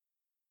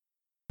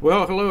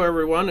Well, hello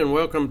everyone, and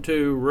welcome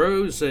to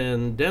Rose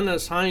and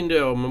Dennis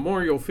Heindel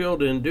Memorial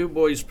Field in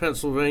DuBois,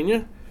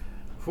 Pennsylvania,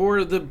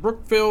 for the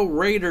Brookville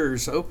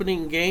Raiders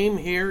opening game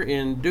here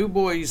in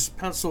DuBois,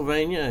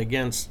 Pennsylvania,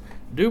 against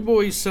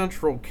DuBois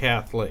Central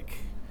Catholic.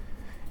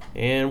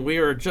 And we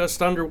are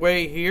just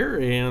underway here,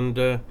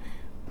 and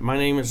my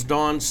name is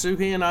Don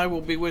Suhi, and I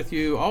will be with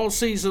you all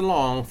season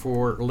long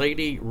for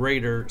Lady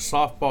Raider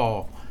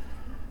softball.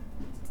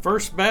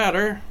 First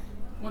batter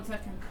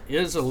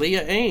is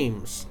Aaliyah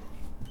Ames.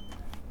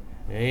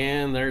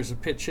 And there's a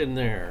pitch in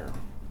there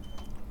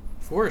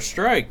for a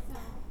strike.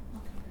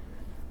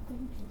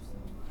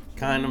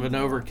 Kind of an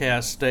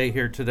overcast day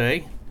here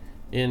today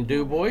in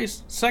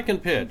DuBois.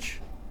 Second pitch.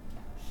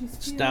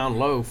 It's down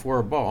low for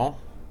a ball.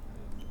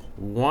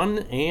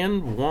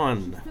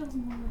 1-1.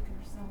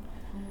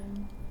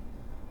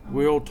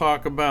 We'll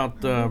talk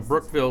about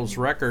Brookville's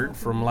record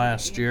from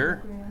last year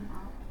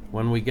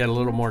when we get a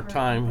little more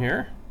time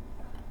here.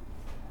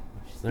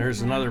 There's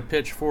another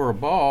pitch for a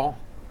ball.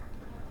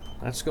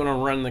 That's going to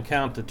run the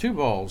count to 2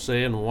 balls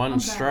and 1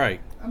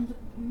 strike.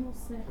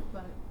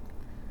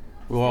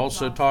 We'll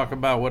also talk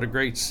about what a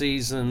great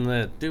season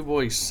that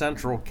DuBois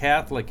Central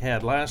Catholic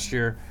had last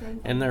year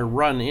and their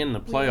run in the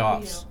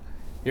playoffs.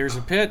 Here's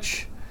a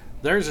pitch.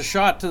 There's a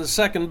shot to the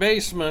second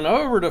baseman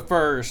over to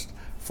first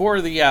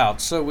for the out.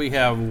 So we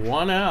have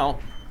 1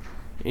 out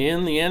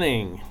in the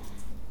inning.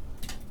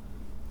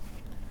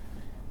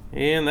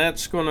 And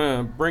that's going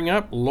to bring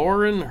up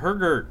Lauren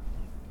Hergert.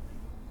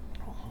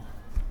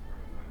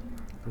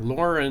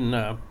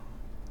 Lauren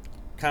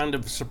kind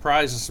of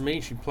surprises me.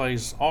 She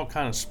plays all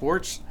kind of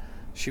sports.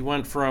 She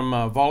went from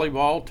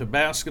volleyball to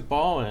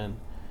basketball, and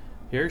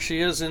here she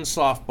is in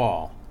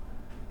softball.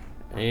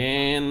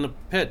 And the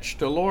pitch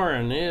to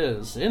Lauren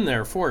is in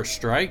there for a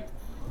strike.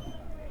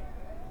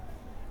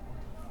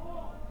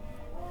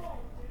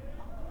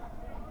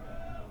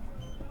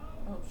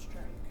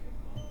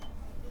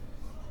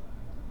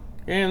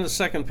 And the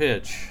second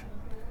pitch.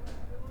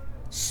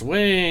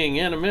 Swing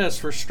and a miss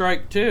for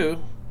strike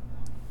 2.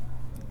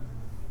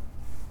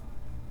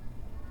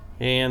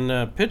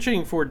 And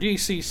pitching for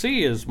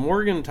DCC is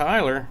Morgan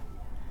Tyler.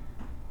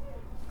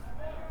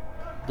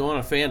 Doing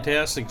a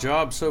fantastic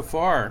job so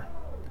far.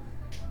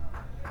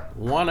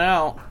 1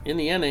 out in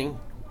the inning.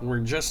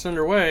 We're just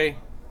underway.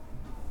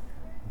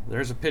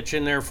 There's a pitch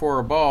in there for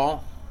a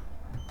ball.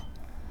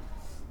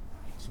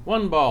 It's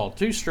 1 ball,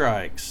 2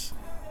 strikes.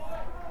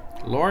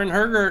 Lauren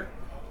Hergert.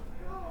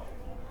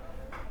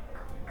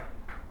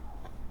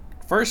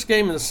 First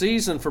game of the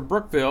season for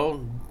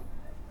Brookville.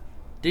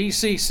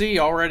 DCC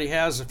already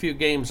has a few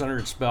games under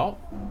its belt.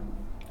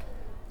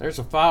 There's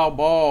a foul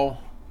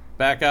ball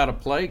back out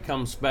of play,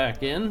 comes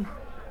back in.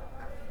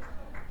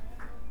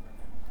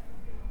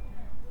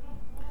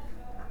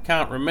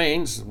 Count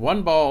remains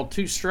 1 ball,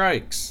 2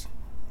 strikes.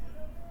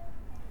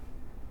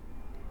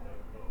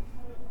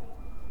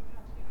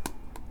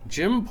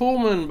 Jim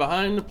Pullman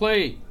behind the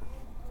plate.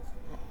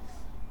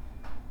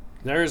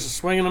 There's a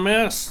swing and a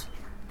miss.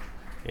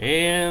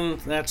 And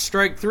that's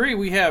strike 3.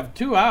 We have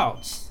 2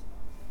 outs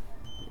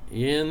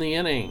in the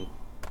inning.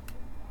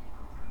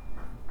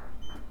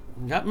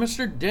 Got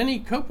Mr. Denny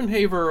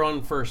Copenhaver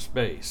on first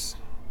base,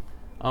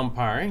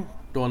 umpiring,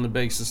 doing the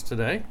bases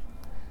today.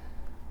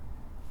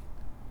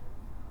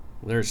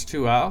 There's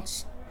 2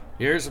 outs.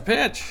 Here's a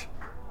pitch.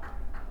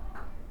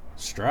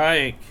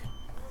 Strike.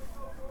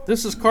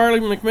 This is Carly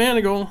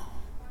McManigal.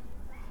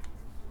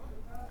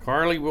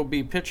 Carly will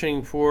be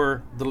pitching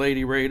for the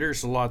Lady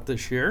Raiders a lot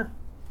this year.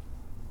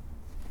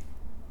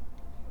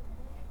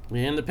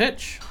 And the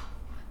pitch.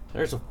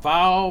 There's a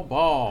foul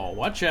ball.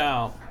 Watch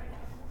out.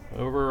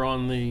 Over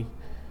on the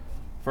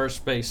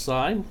first base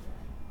side.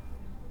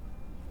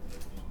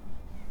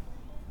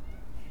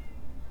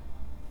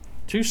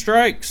 2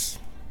 strikes.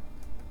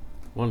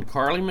 1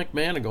 Carly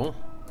McManigal.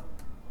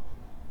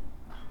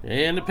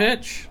 And a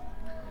pitch.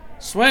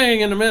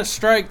 Swing and a miss,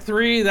 strike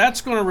 3.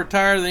 That's going to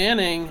retire the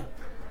inning.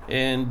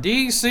 And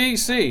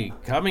DCC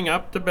coming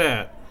up to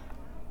bat.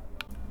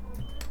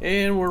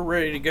 And we're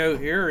ready to go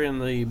here in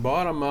the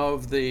bottom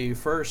of the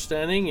first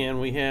inning, and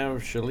we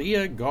have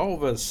Shalia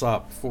Galvis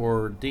up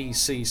for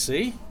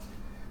DCC.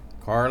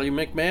 Carly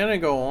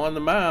McManigal on the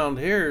mound.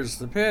 Here's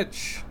the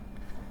pitch.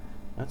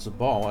 That's a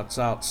ball. That's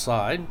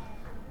outside.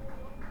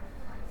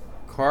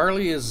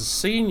 Carly is a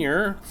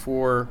senior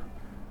for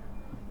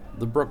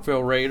the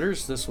Brookville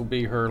Raiders. This will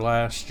be her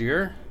last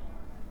year.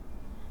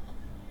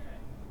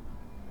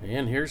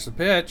 And here's the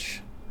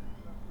pitch.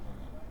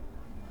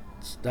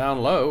 It's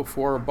down low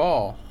for a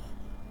ball.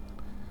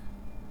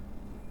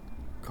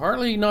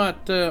 Carly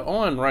not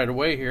on right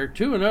away here.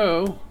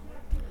 2-0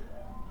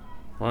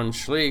 on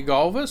Shalia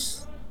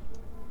Galvis.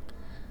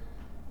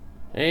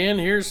 And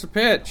here's the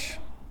pitch.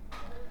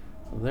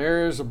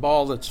 There's a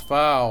ball that's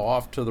foul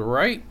off to the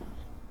right.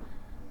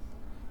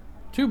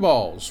 2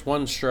 balls,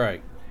 1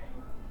 strike.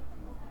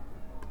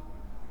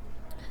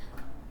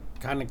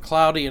 Kind of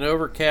cloudy and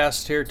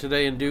overcast here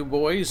today in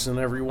DuBois, and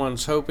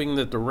everyone's hoping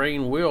that the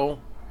rain will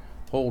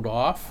hold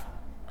off.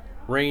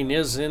 Rain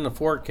is in the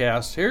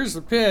forecast. Here's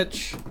the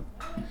pitch.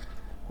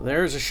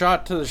 There's a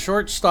shot to the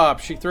shortstop.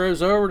 She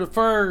throws over to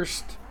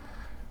first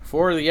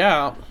for the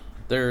out.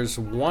 There's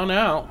one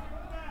out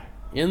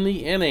in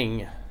the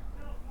inning.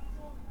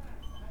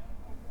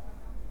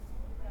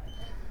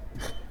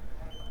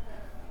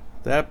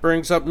 That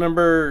brings up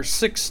number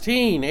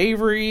 16,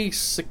 Avery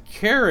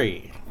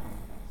Sakari.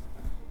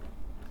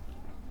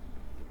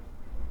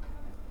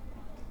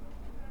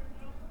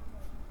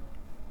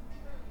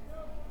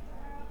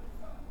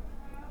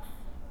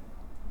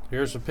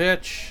 Here's a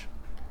pitch.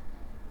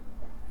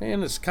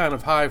 And it's kind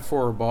of high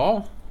for a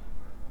ball.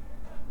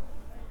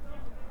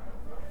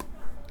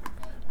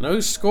 No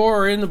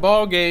score in the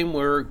ball game.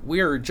 We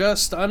are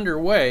just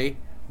underway,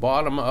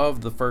 bottom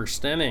of the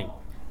first inning.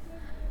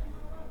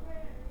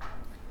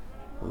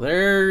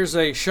 There's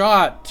a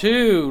shot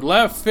to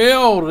left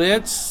field.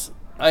 It's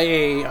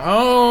a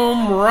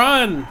home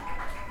run.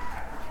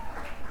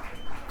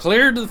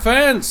 Cleared the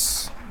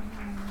fence.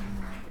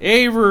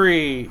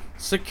 Avery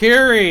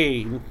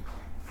Sakari.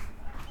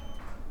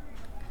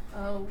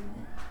 Oh.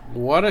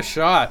 What a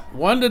shot.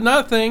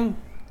 1-0.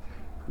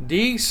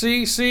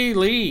 DCC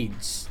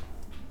leads.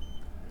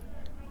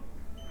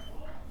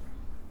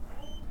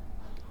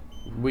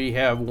 We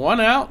have one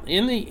out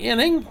in the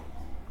inning.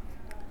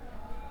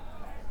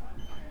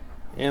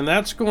 And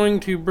that's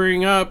going to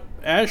bring up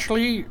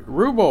Ashley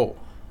Rubel.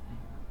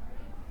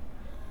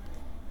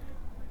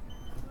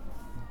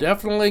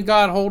 Definitely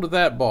got hold of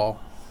that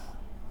ball.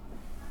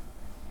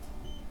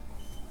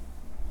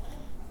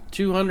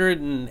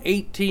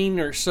 218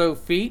 or so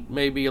feet,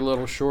 maybe a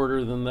little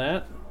shorter than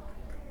that.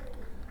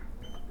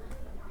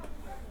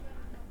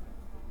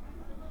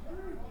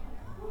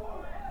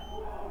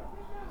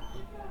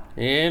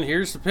 And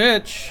here's the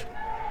pitch.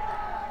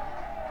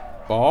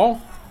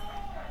 Ball.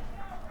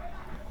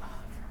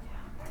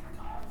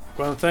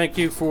 I want to thank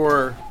you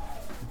for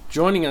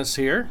joining us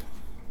here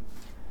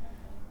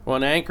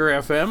on Anchor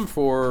FM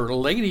for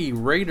Lady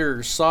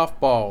Raiders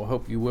softball.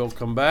 Hope you will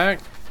come back.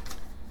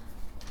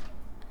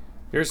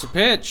 Here's the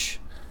pitch.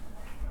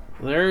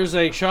 There's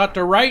a shot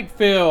to right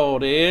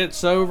field.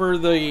 It's over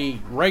the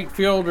right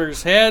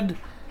fielder's head.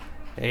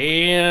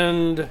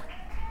 And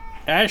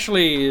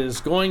Ashley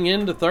is going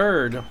into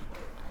third.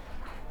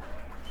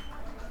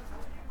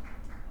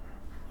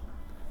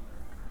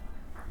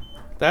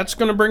 That's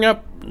going to bring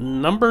up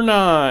number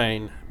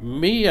 9,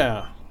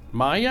 Maya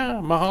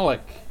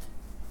Mahalik.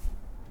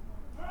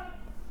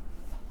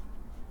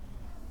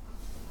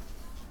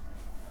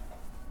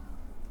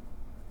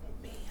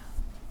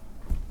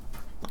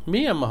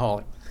 Mia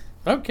Mahalik.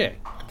 Okay.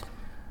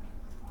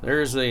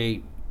 There's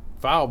a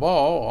foul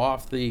ball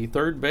off the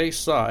third base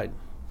side.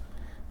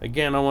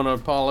 Again, I want to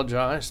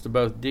apologize to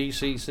both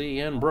DCC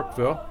and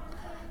Brookville.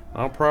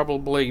 I'll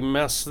probably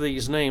mess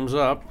these names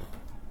up,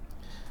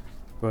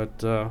 but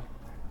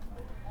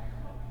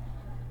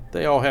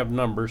they all have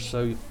numbers,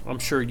 so I'm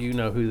sure you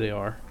know who they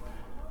are.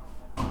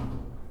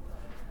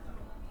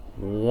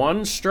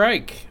 One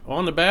strike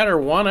on the batter,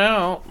 one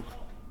out.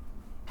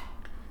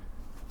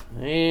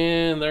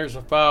 And there's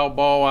a foul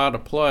ball out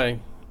of play.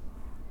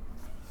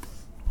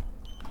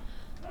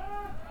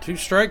 2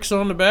 strikes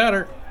on the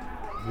batter,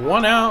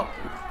 one out.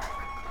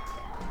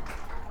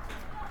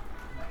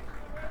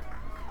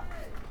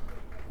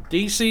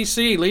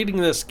 DCC leading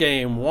this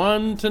game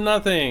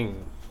 1-0.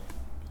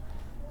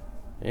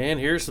 And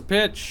here's the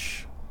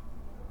pitch.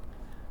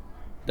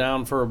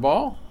 Down for a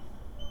ball.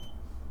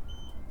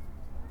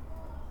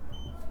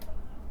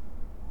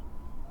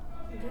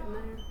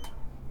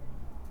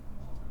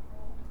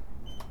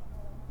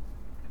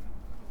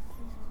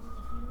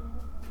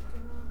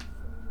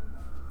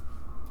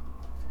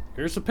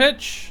 Here's the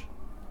pitch.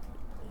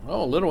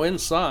 Oh, a little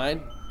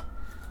inside.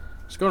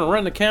 It's going to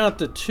run the count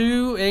to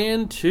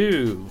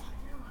 2-2.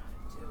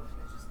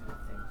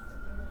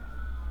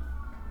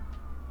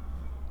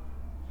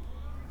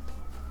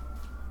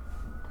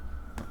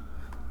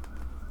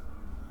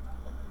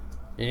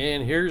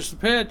 And here's the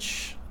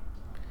pitch.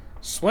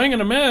 Swing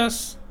and a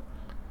miss.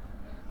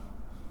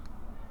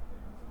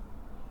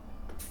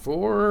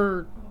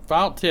 For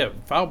foul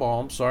ball,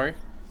 I'm sorry.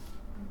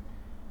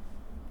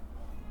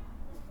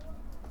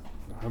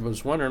 I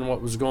was wondering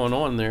what was going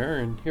on there,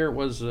 and here it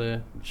was.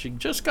 She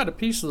just got a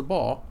piece of the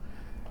ball.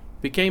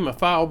 Became a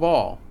foul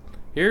ball.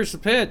 Here's the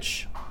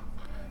pitch.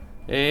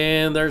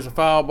 And there's a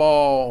foul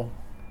ball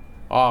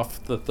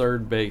off the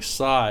third base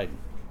side.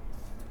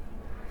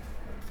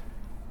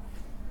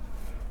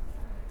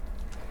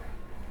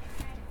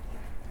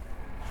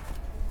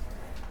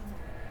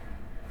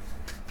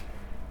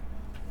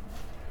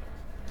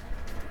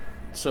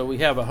 So we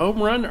have a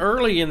home run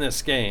early in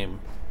this game.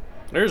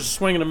 There's a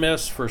swing and a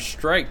miss for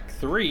strike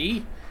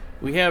 3.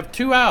 We have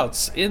 2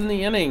 outs in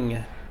the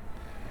inning.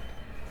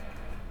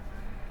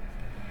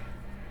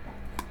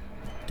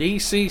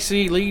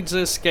 DCC leads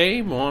this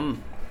game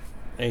on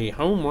a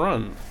home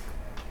run.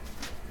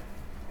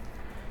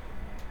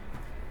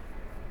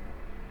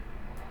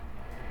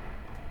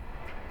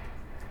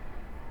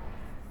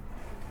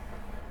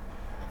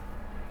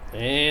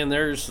 And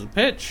there's the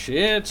pitch.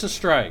 It's a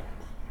strike.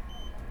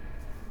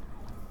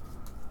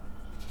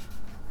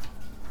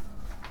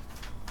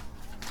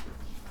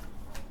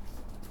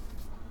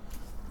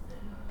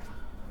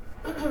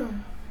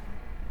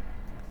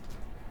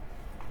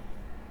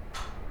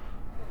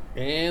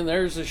 And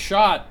there's a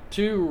shot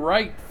to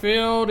right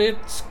field.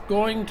 It's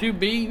going to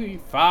be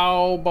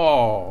foul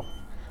ball.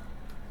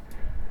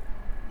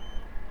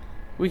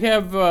 We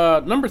have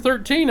number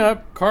 13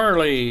 up,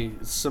 Carly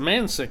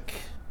Samancic.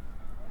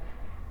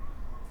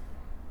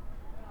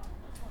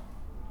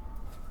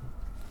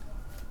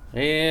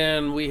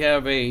 And we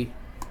have a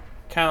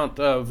count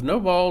of no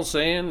balls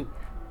and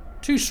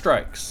 2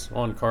 strikes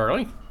on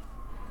Carly.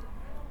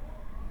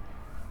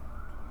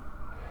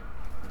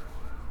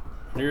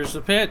 Here's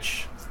the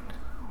pitch.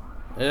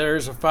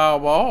 There's a foul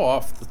ball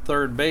off the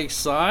third base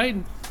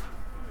side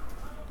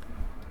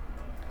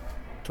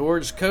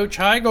towards Coach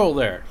Heigl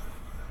there.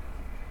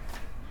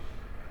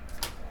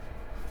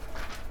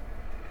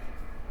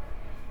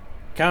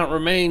 Count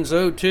remains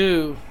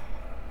 0-2.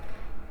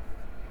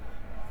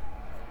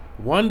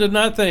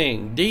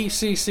 1-0.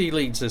 DCC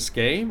leads this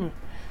game.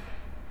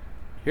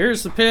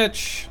 Here's the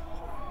pitch.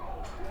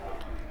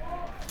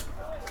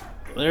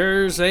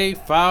 There's a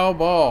foul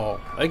ball.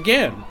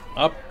 Again,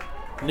 up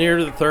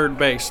near the third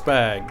base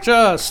bag.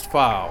 Just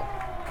foul.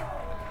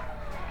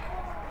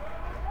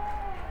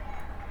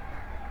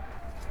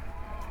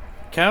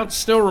 Count's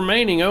still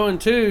remaining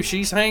 0-2.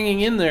 She's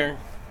hanging in there.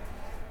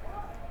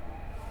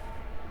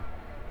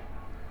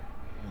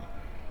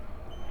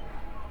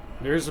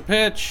 There's a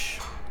pitch.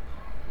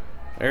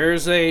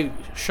 There's a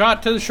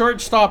shot to the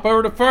shortstop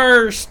over to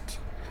first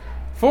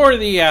for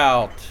the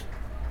out.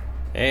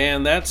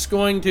 And that's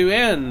going to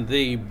end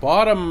the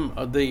bottom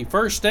of the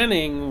first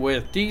inning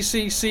with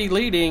DCC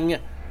leading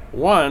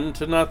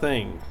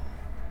 1-0.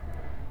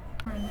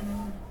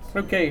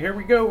 Okay, here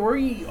we go.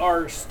 We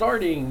are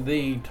starting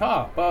the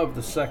top of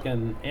the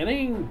second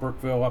inning.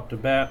 Brookville up to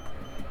bat.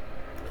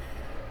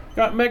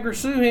 Got Megra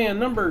Suhan,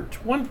 number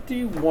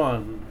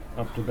 21,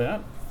 up to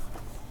bat.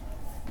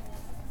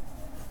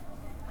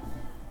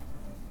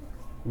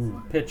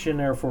 Pitch in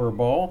there for a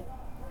ball.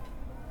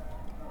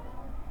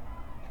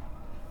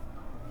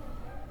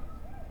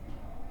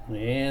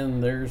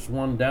 And there's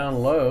one down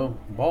low.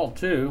 Ball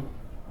 2.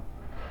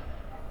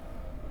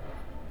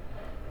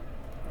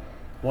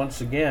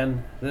 Once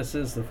again, this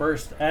is the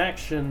first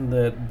action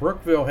that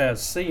Brookville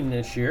has seen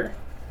this year.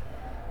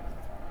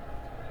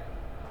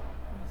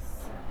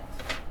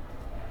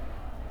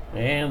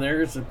 And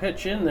there's a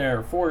pitch in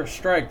there for a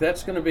strike.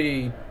 That's going to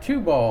be 2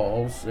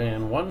 balls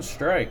and 1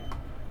 strike.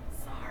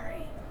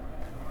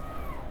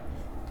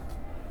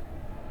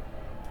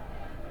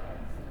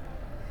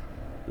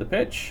 The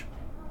pitch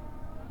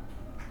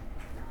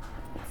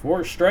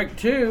for strike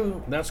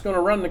 2. That's going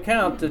to run the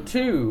count to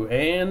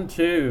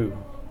 2-2.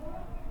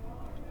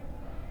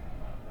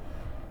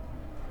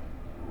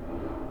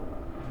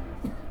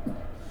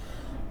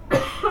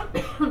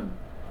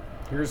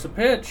 Here's the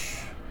pitch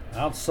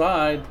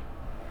outside,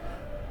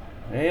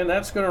 and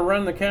that's going to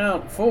run the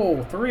count full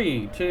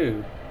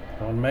 3-2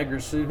 on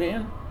Megra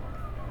Suhan.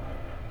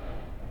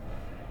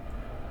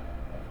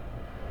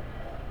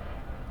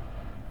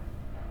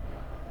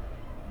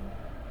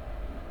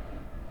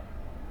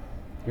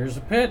 Here's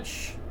a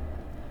pitch,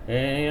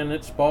 and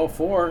it's ball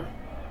 4.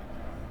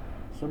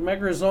 So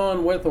Megra's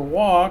on with a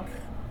walk.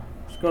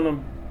 It's going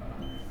to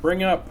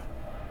bring up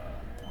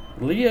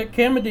Leah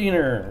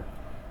Kamadiner.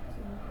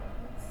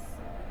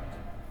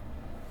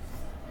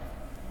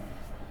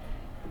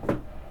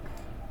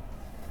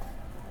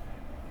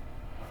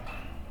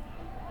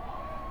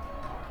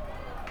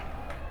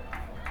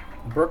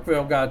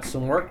 Brookville got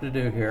some work to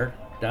do here.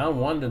 Down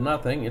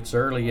 1-0. It's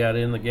early yet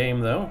in the game,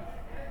 though.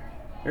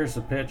 Here's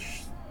the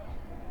pitch.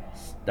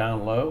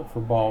 Down low for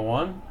ball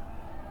 1.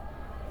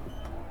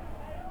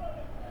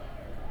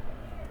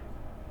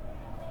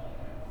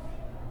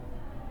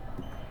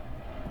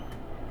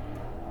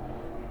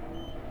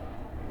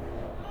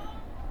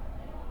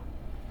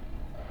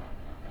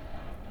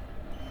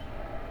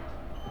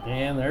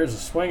 And there's a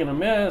swing and a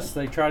miss.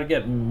 They try to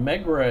get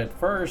Megra at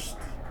first.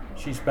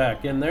 She's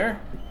back in there.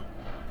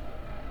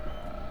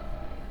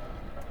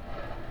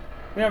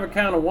 We have a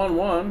count of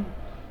 1-1.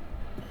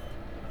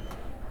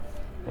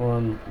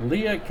 On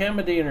Leah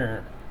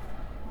Kamadiner.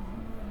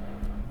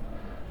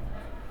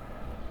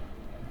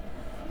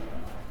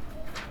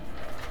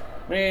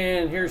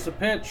 And here's the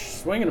pitch.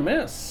 Swing and a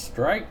miss.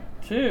 Strike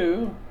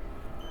 2.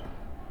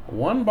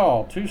 1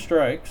 ball, 2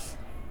 strikes.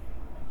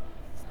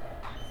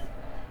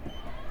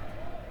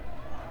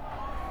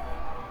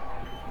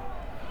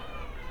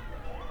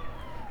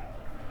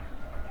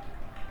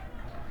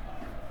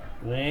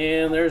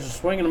 And there's a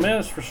swing and a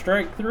miss for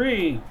strike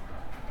 3.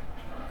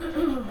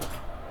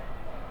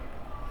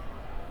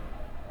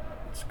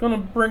 Going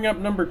to bring up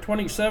number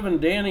 27,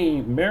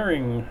 Danny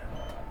Mering.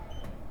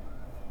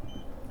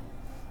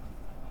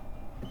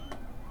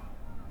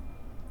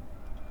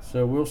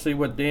 So we'll see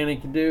what Danny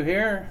can do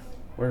here.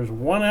 There's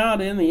 1 out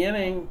in the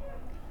inning.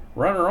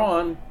 Runner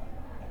on.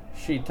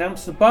 She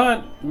attempts the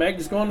bunt.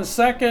 Meg's going to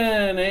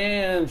second,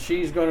 and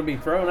she's going to be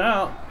thrown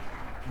out.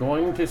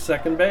 Going to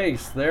second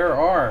base. There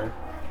are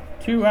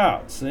 2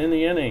 outs in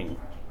the inning.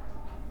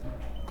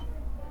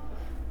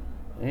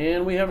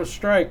 And we have a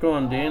strike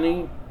on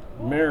Danny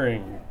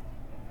Mering.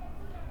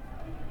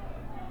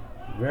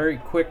 Very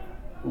quick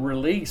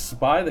release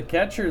by the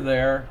catcher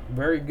there.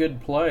 Very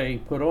good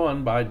play put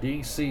on by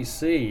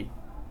DCC.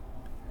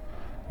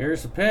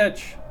 Here's the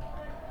pitch,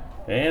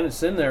 and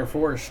it's in there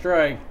for a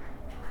strike.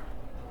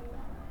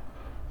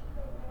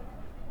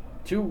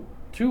 Two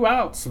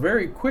outs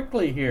very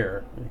quickly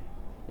here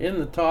in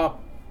the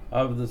top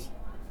of the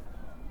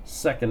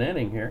second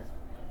inning here.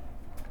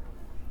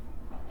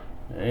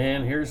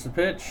 And here's the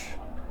pitch,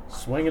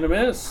 swing and a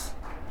miss.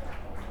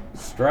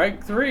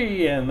 Strike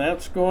three, and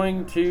that's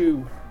going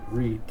to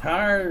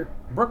retire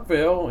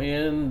Brookville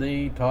in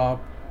the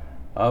top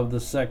of the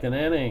second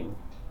inning.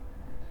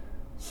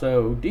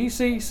 So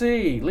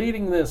DCC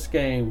leading this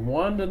game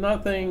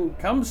 1-0,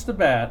 comes to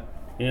bat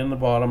in the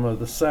bottom of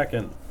the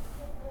second.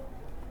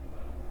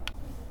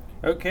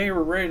 Okay,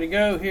 we're ready to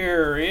go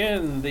here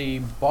in the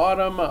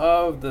bottom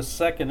of the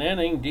second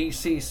inning.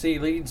 DCC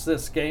leads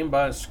this game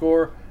by a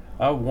score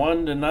of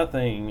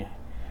 1-0.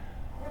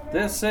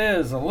 This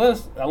is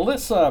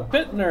Alyssa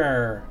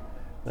Bittner.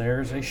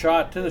 There's a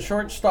shot to the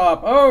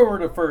shortstop, over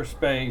to first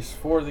base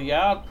for the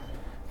out.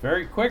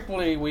 Very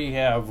quickly, we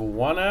have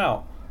one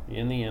out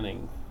in the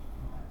inning.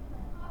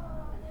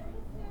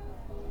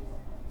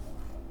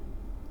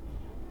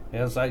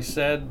 As I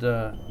said,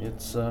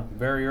 it's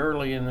very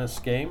early in this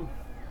game.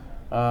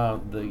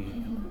 The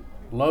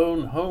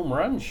lone home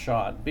run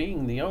shot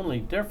being the only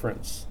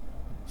difference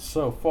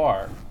so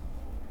far.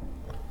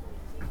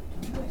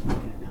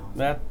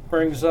 That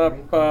brings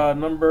up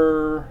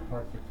number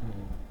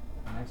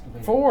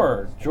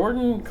 4,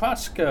 Jordan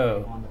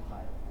Costco.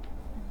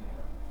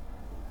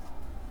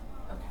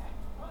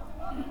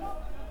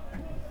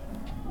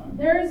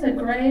 There is a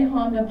gray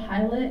Honda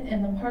Pilot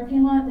in the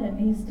parking lot that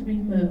needs to be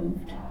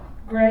moved.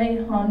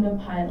 Gray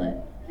Honda Pilot.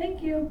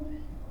 Thank you.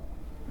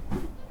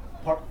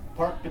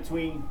 Park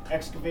between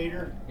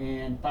excavator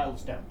and pile of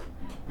stone.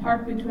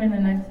 Park between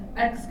an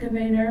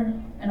excavator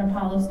and a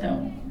pile of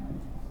stone.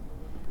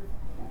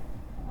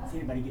 Is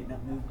anybody getting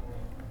up moved?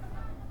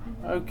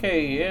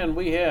 Okay, and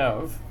we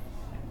have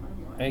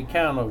a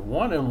count of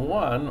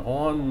 1-1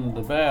 on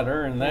the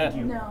batter, and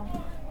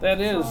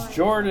that is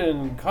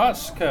Jordan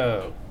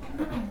Costco.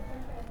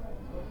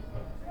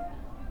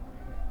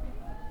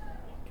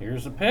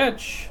 Here's a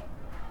pitch.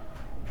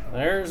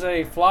 There's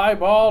a fly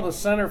ball to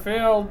center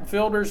field.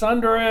 Fielder's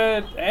under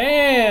it,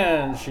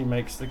 and she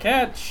makes the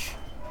catch.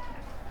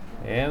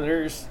 And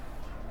there's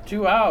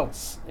 2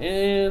 outs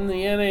in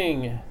the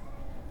inning.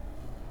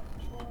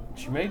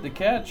 She made the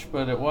catch,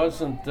 but it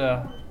wasn't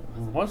a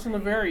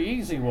very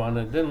easy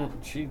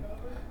one. She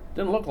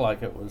didn't look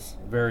like it was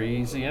very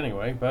easy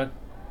anyway, but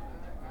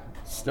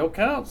still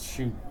counts.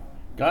 She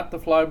got the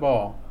fly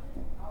ball.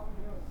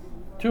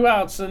 2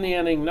 outs in the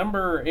inning.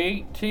 Number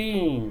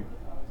 18.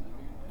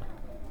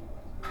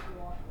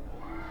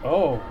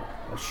 Oh,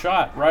 a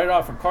shot right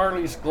off of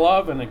Carly's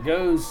glove, and it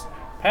goes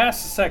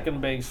past the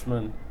second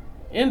baseman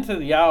into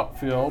the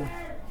outfield.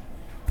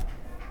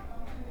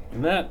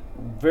 And that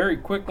very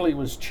quickly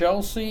was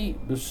Chelsea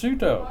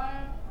Basuto.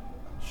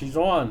 She's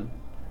on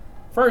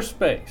first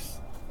base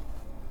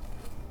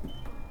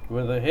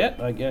with a hit,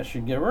 I guess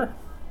you give her.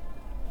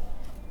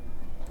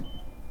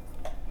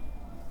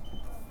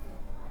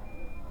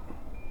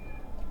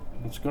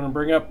 It's going to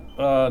bring up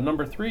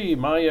number 3,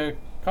 Maya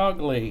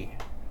Cogley.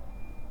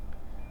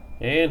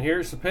 And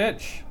here's the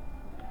pitch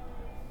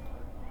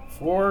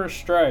for a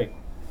strike.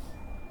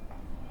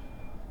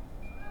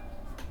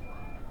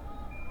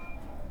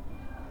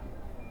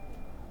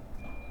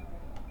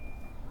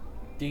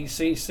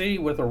 DCC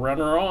with a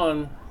runner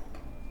on.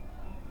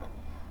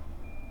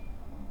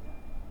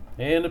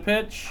 And a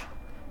pitch.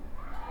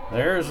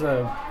 There's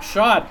a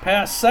shot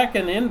past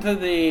second into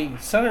the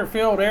center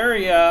field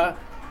area.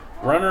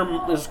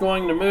 Runner is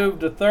going to move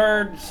to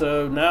third,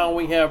 so now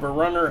we have a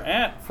runner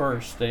at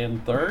first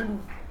and third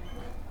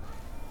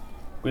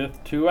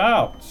with 2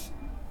 outs.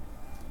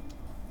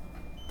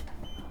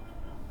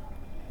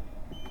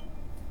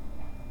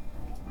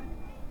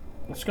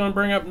 It's going to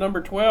bring up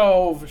number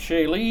 12,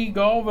 Shaylee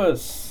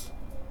Galvis.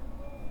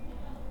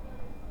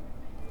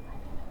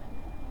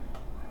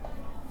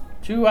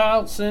 2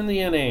 outs in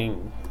the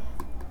inning.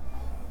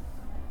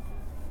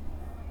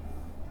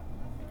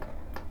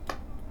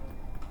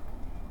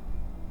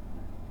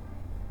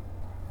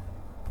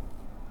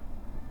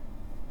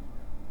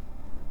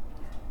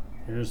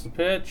 Here's the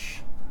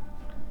pitch.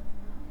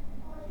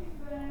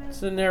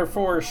 It's in there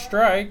for a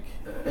strike.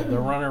 The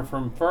runner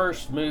from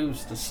first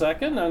moves to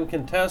second,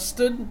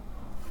 uncontested.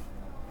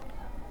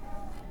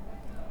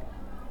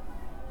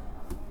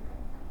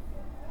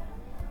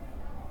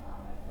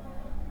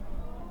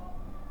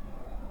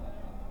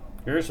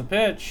 Here's a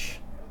pitch.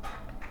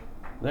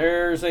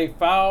 There's a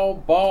foul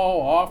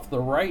ball off the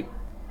right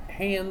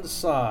hand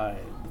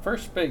side, the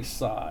first base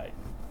side.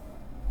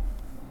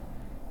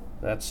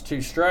 That's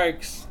 2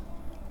 strikes.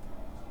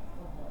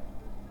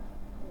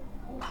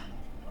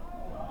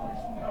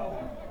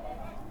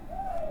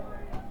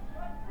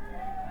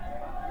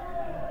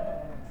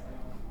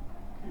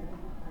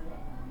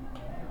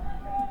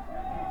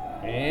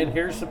 And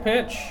here's the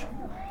pitch.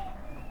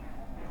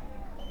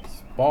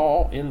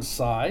 Ball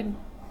inside.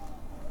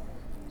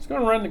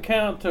 going to run the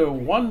count to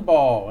 1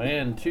 ball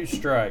and 2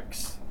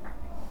 strikes.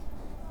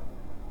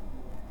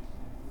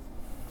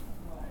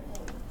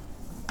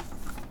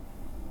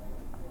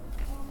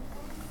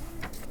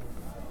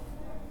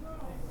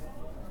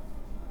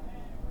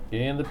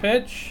 And the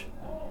pitch.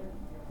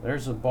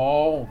 There's a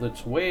ball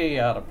that's way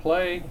out of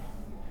play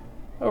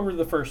over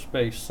the first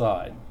base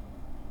side.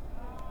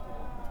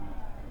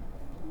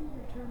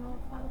 Turn off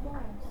 5 balls.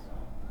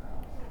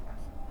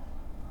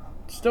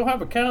 Still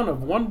have a count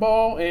of 1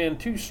 ball and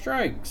 2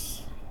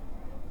 strikes.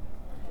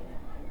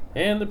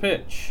 And the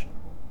pitch.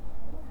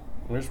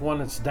 There's one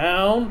that's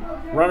down.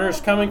 Runner's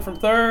coming from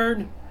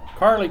third.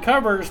 Carly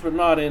covers, but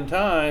not in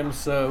time.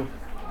 So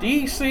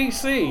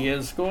DCC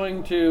is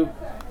going to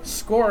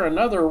score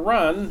another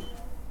run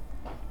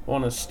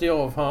on a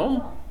steal of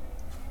home.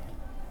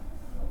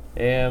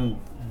 And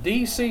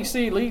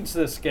DCC leads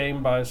this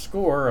game by a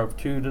score of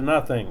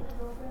 2-0.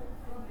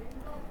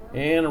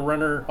 And a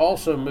runner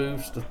also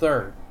moves to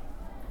third.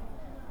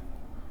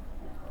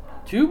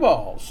 2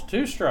 balls,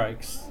 2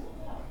 strikes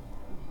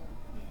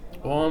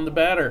on the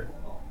batter.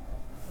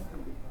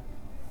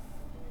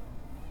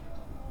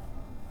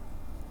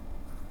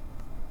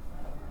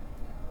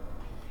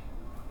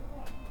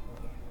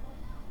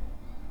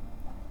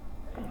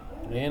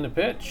 And the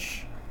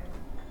pitch.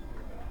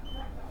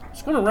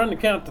 It's going to run the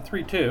count to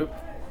 3-2.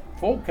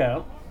 Full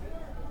count.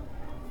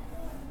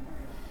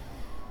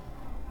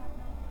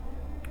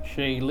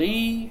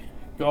 Shaylee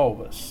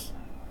Galvis.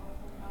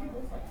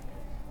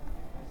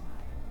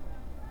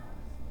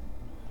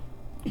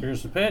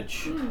 Here's the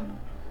pitch.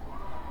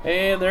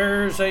 And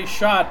there's a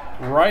shot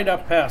right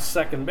up past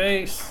second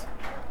base.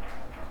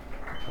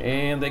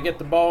 And they get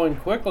the ball in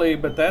quickly,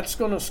 but that's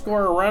going to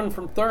score a run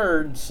from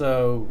third.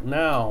 So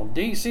now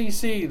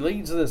DCC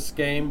leads this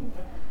game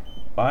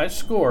by a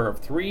score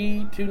of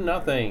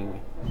 3-0.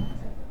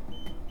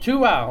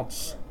 2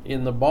 outs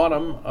in the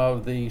bottom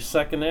of the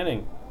second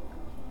inning.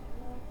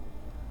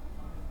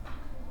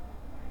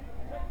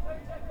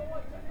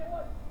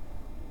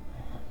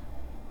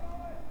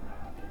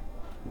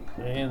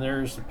 And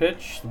there's the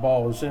pitch. The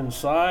ball is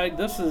inside.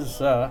 This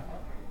is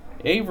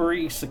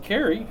Avery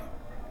Sakari.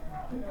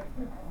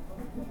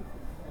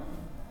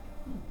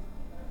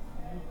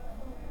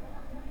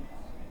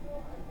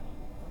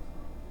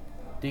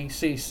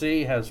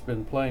 DCC has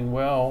been playing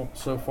well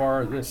so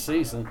far this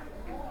season.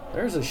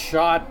 There's a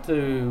shot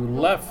to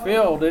left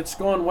field. It's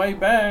going way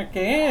back,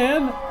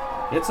 and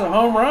it's a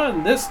home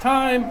run. This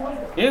time,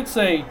 it's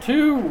a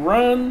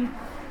 2-run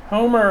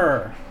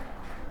homer.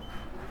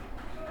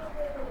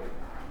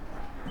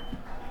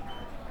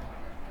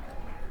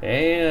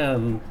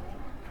 And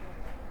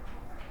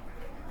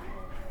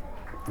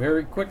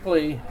very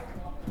quickly,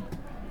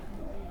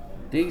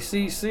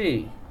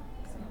 DCC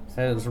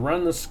has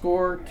run the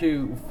score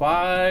to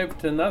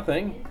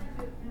 5-0.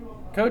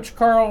 Coach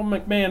Carl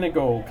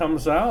McManigal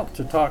comes out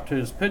to talk to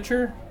his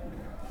pitcher,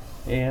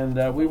 and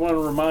we want to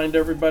remind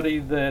everybody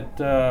that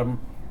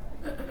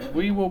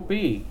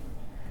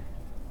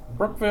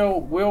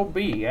Brookville will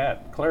be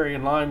at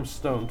Clarion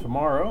Limestone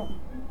tomorrow.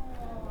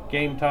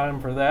 Game time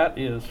for that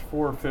is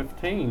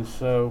 4:15.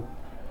 So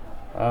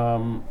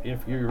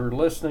if you're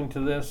listening to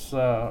this,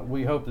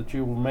 we hope that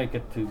you will make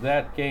it to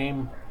that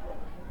game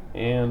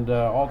and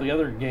all the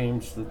other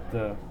games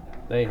that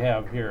they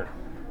have here,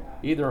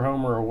 either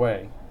home or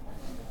away.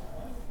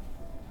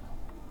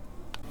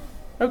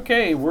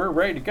 Okay, we're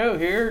ready to go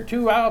here.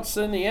 2 outs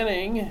in the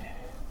inning.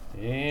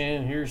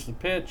 And here's the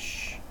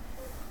pitch.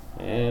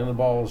 And the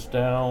ball is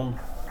down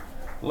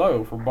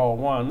low for ball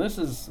 1. This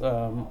is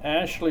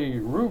Ashley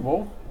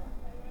Rubel.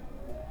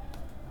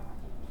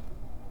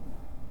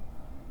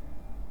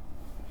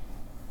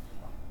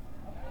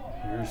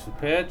 Here's the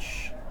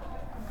pitch.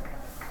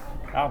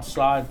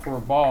 Outside for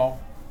a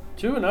ball.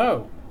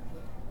 2-0.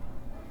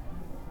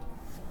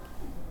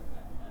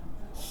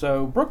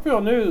 So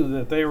Brookville knew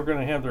that they were going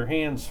to have their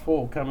hands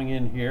full coming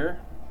in here.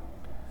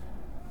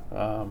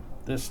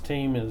 This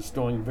team is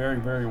doing very,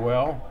 very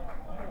well.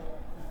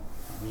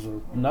 There's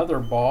another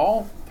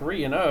ball.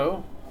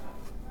 3-0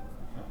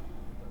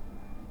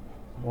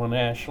 on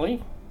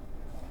Ashley.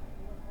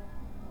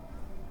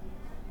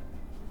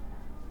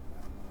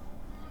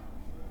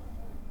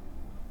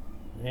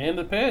 And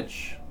the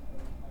pitch.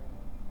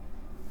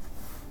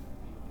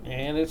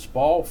 And it's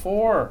ball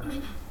 4.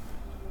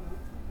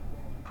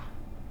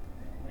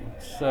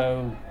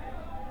 So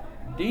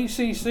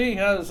DCC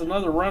has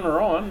another runner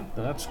on.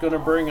 That's going to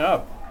bring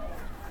up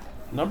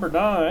number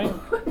 9.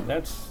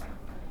 That's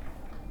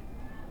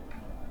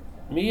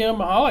Mia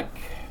Mahalik.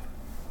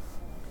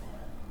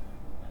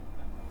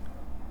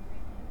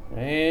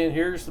 And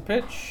here's the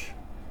pitch.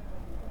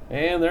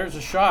 And there's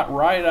a shot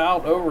right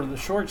out over the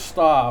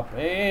shortstop.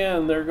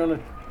 And they're going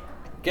to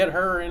get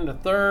her into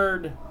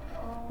third.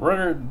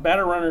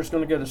 Batter runner is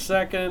going to go to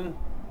second.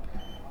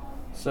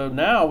 So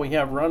now we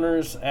have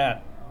runners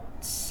at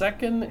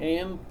second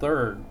and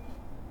third.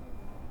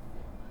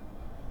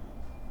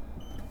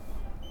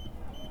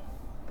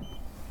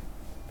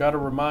 Got to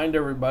remind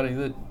everybody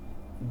that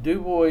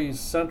DuBois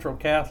Central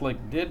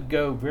Catholic did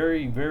go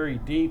very, very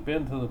deep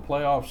into the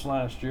playoffs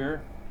last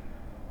year,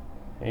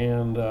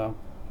 and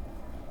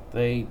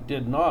they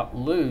did not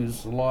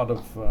lose a lot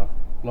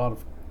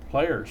of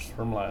players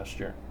from last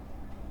year.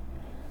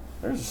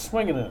 There's a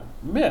swing and a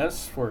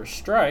miss for a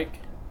strike.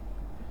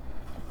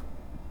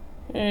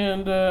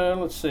 And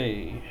let's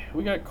see,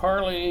 we got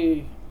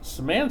Carly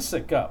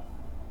Samancic up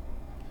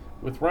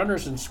with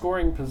runners in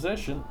scoring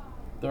position.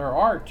 There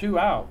are 2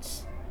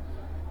 outs.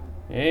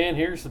 And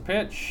here's the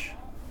pitch.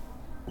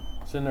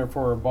 It's in there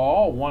for a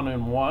ball,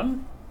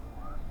 1-1.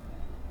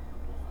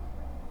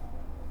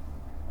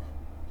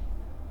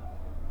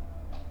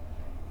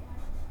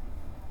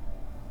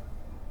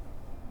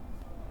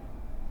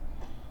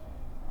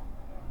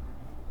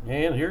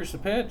 And here's the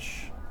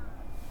pitch.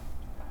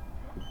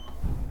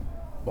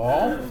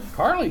 Ball.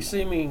 Carly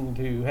seeming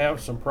to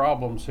have some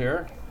problems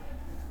here.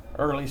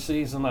 Early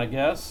season, I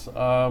guess.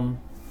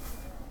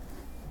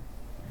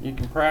 You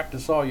can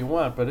practice all you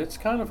want, but it's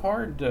kind of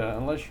hard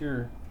unless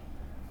you're,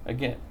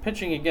 again,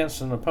 pitching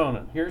against an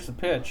opponent. Here's the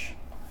pitch.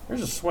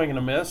 There's a swing and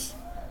a miss.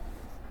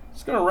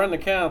 It's going to run the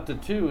count to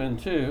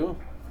 2-2.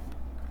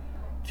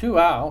 2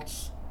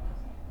 outs.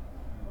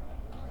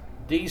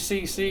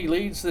 DCC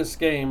leads this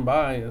game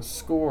by a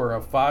score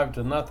of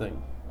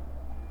 5-0.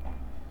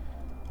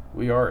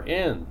 We are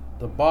in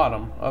the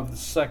bottom of the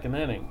 2nd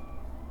inning.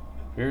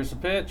 Here's the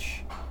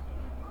pitch.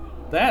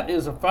 That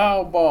is a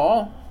foul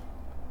ball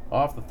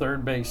off the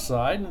third base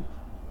side.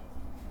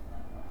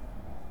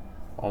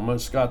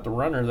 Almost got the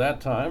runner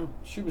that time.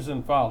 She was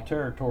in foul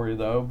territory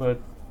though,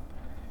 but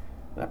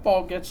that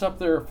ball gets up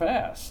there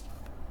fast.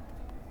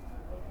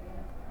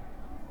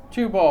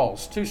 2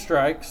 balls, 2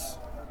 strikes.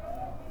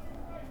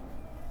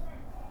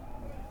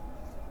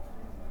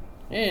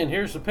 And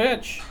here's the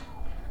pitch.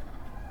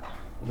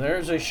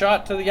 There's a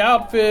shot to the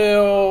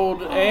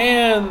outfield,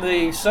 and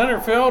the center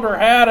fielder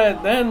had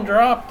it, then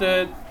dropped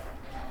it.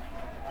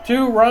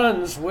 2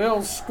 runs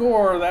will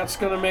score. That's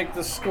going to make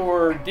the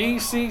score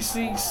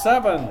DCC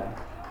 7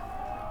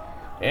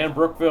 and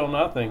Brookville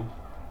nothing.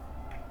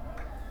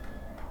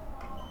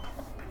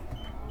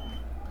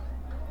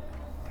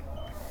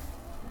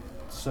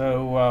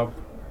 So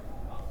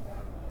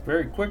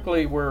very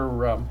quickly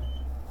we're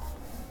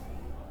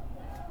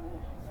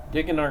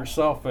digging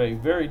ourselves a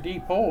very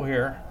deep hole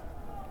here.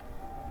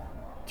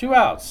 2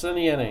 outs in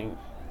the inning.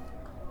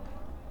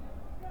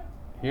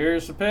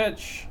 Here's the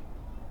pitch.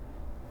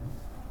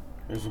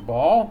 There's a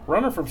ball.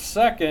 Runner from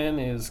second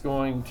is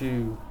going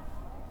to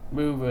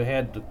move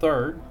ahead to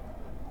third.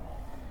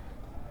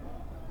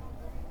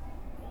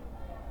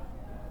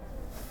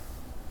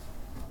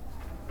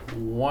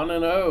 One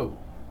and 0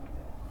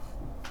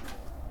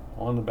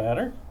 on the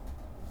batter.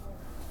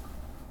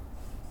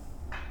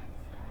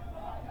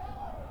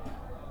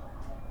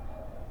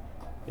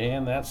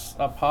 And that's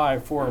up high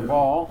for a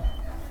ball.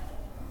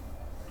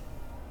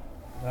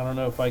 I don't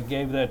know if I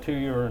gave that to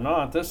you or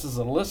not. This is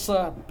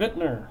Alyssa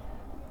Bittner,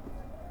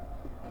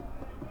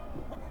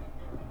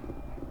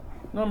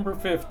 number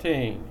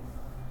 15.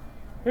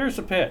 Here's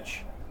the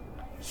pitch.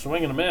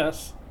 Swing and a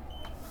miss.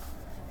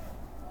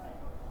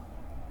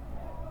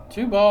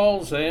 2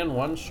 balls and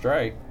 1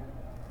 strike.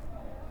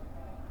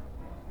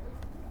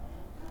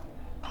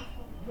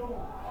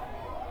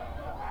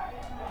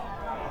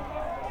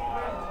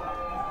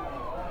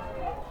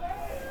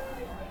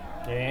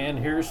 And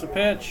here's the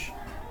pitch.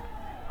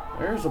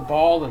 There's a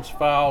ball that's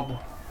fouled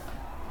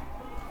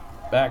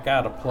back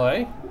out of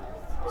play.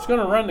 It's going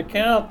to run the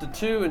count to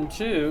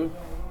 2-2.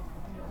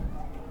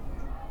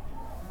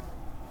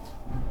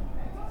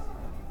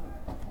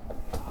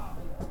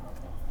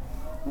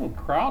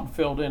 Crowd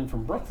filled in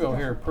from Brookville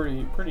here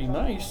pretty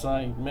nice.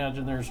 I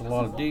imagine there's a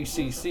lot of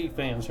DCC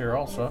fans here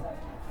also.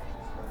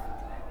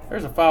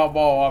 There's a foul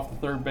ball off the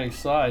third base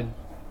side.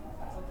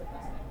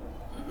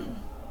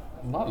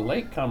 A lot of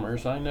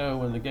latecomers. I know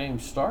when the game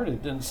started,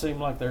 it didn't seem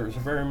like there was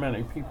very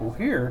many people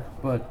here,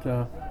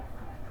 but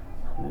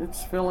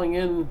it's filling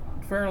in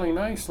fairly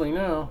nicely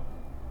now.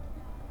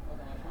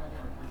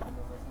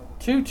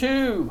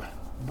 2-2.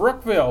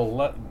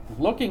 Brookville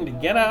looking to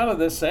get out of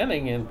this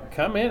inning and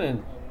come in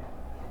and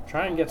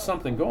try and get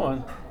something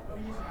going.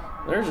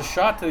 There's a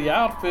shot to the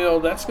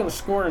outfield. That's going to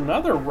score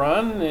another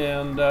run,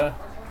 and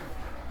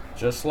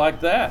just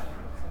like that,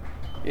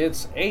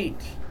 it's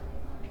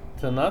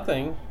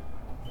 8-0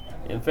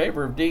 in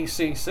favor of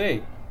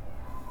DCC.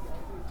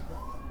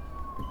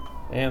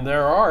 And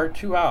there are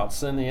 2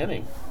 outs in the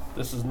inning.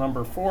 This is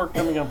number 4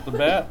 coming up the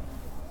bat,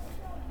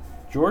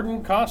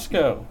 Jordan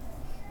Costco.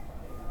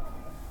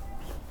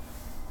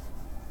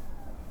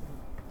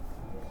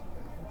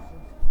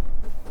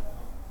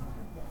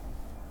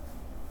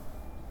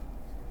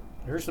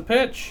 Here's the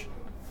pitch.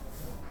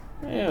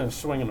 And a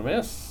swing and a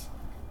miss.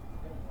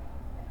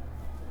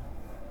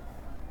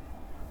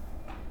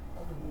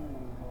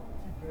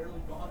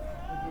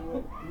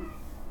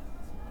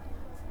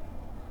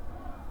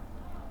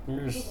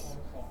 Here's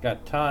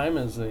got time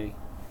as a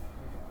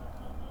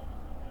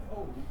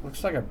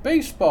looks like a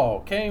baseball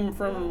came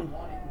from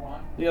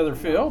the other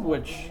field,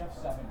 which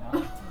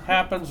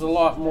happens a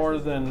lot more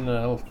than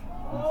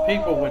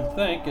people would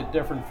think at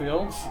different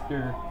fields.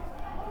 They're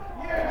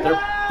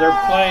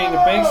playing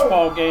a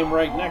baseball game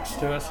right next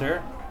to us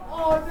here.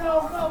 Oh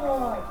no, come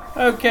on!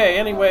 Okay,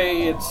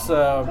 anyway, it's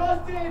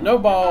no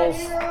balls,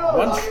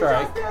 one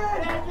strike.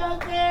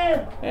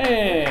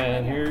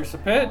 And here's the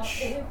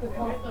pitch.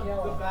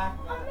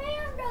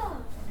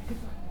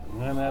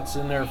 And that's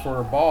in there for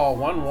a ball,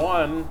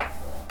 1-1.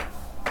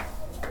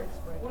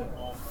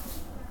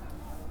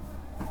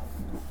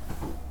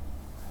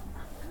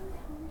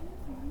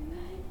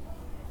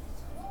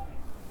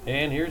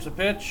 And here's a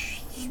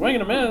pitch, swing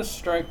and a miss,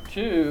 strike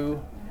 2.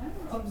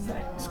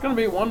 It's going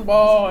to be 1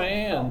 ball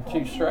and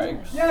 2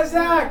 strikes. Yeah,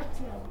 Zach!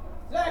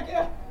 Zach,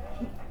 yeah!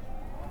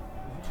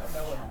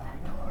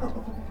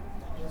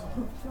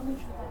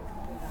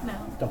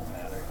 Don't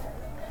matter.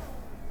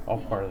 All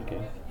part of the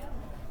game.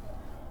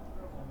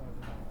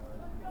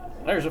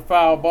 There's a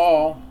foul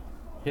ball.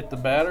 Hit the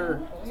batter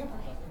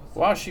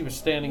while she was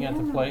standing at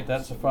the plate.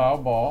 That's a foul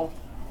ball.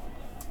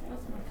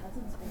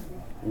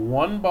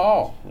 1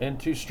 ball and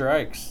 2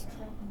 strikes.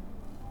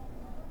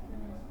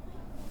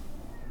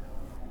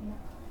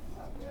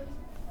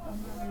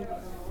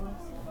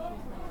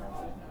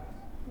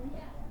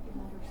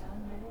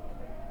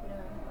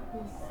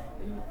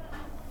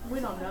 We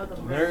don't know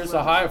them. There's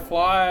a high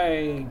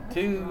fly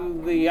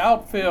to the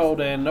outfield,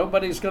 and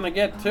nobody's going to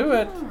get to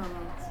it.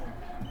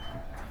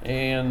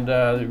 And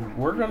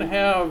we're going to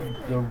have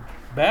the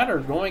batter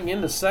going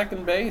into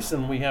second base,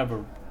 and we have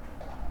a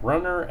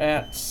runner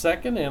at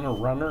second and a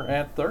runner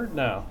at third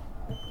now.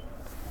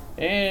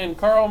 And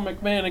Carl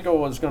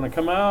McManigal is going to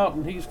come out,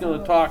 and he's going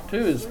to talk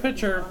to his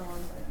pitcher.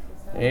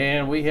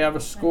 And we have a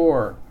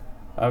score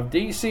of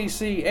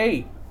DCC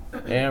 8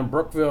 and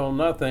Brookville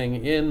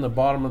nothing in the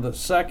bottom of the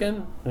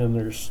second, and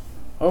there's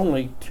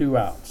only 2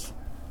 outs.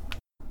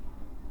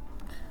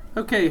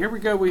 Okay, here we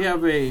go. We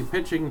have a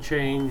pitching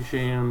change,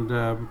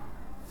 and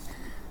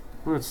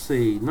let's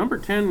see. Number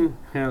 10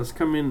 has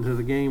come into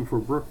the game for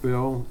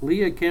Brookville.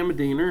 Leah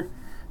Kamadiner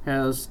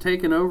has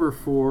taken over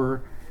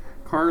for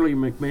Carly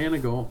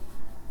McManigal.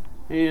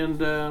 And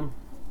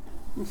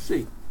let's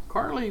see.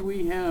 Carly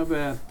we have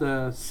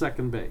at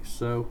second base.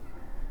 So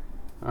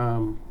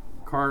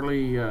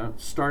Carly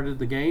started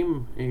the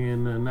game,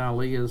 and now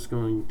Leah's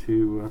going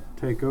to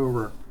take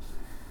over.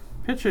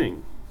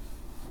 Pitching.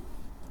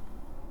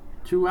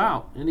 2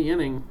 out in the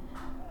inning.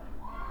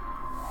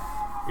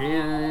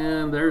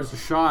 And there's a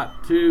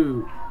shot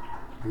to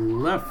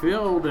left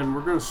field, and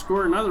we're going to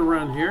score another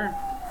run here.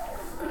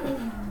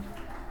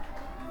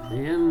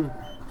 And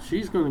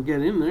she's going to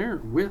get in there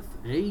with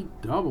a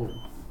double.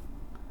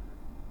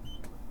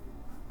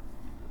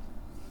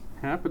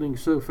 Happening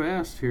so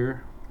fast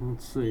here.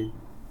 Let's see.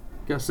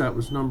 Guess that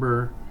was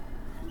number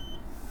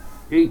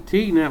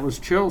 18. That was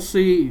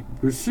Chelsea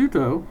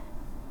Busuto.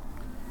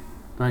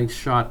 Nice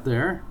shot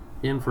there.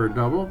 In for a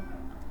double.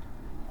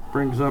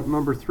 Brings up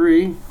number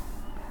 3,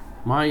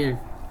 Maya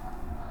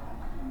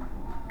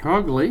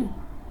Cogley.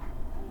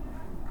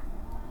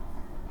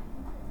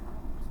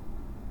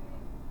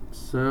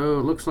 So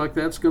it looks like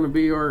that's going to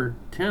be our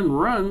 10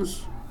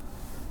 runs.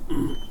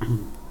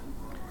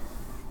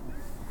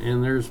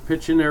 And there's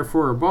pitch in there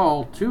for a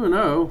ball,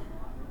 2-0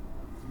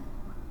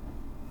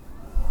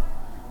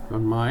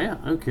 on Maya.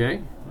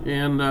 Okay.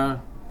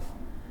 And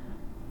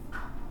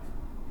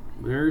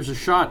there's a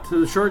shot to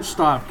the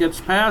shortstop.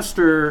 Gets past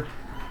her,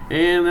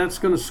 and that's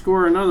going to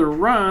score another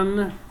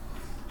run.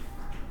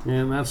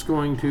 And that's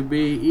going to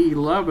be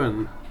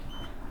 11-0.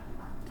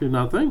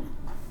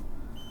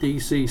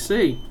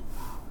 DCC.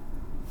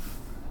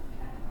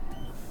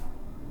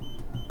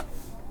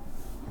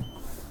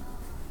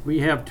 We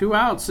have 2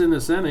 outs in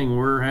this inning.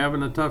 We're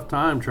having a tough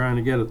time trying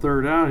to get a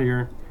third out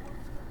here.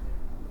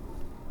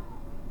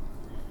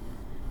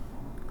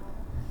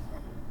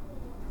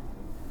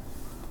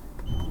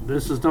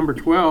 This is number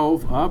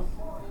 12 up,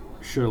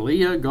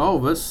 Shalia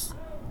Galvis.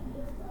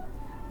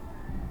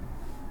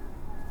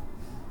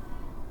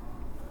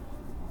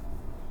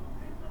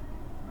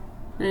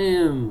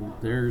 And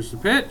there's the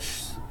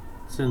pitch.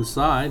 It's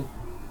inside.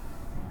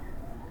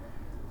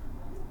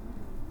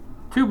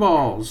 2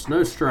 balls,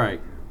 no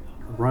strike.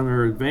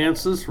 Runner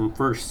advances from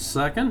first to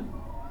second.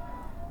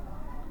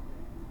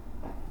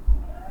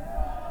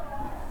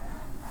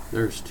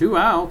 There's 2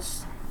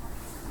 outs.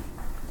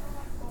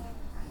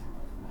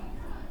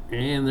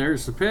 And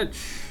there's the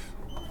pitch.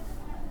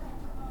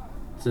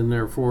 It's in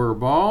there for a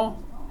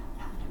ball.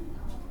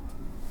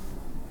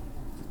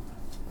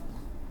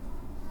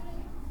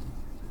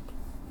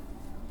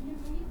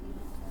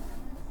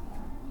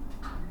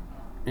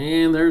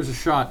 And there's a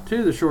shot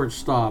to the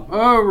shortstop,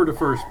 over to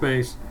first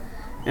base.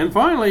 And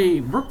finally,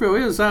 Brookville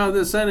is out of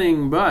this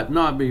inning, but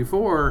not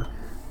before.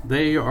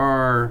 They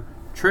are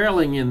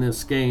trailing in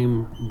this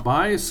game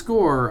by a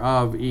score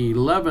of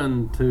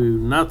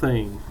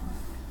 11-0.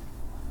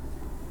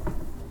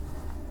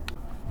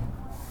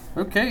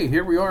 Okay,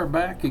 here we are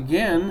back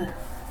again.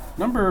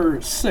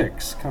 Number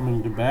 6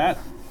 coming to bat.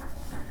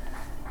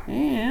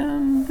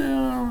 And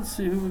let's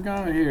see who we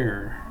got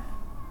here.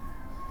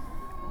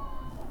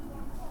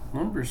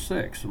 Number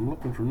 6. I'm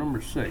looking for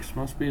number 6.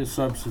 Must be a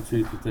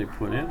substitute that they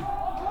put in.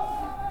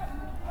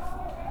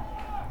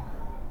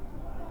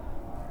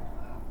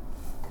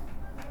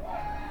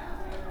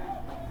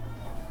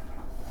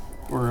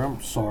 Or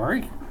I'm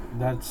sorry,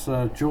 that's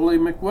Julie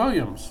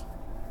McWilliams.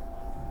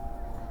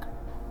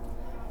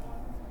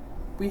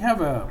 We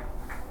have a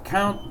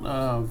count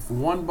of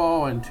 1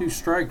 ball and 2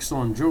 strikes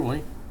on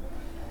Julie.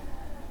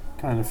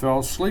 Kind of fell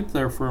asleep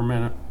there for a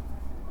minute.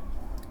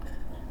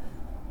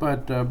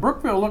 But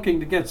Brookville looking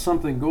to get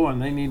something going.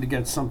 They need to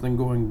get something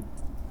going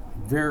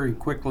very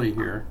quickly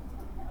here.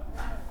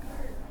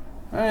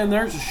 And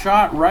there's a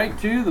shot right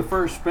to the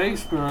first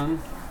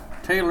baseman.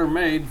 Taylor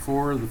made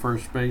for the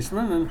first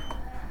baseman, and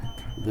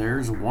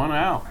there's 1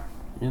 out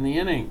in the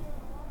inning.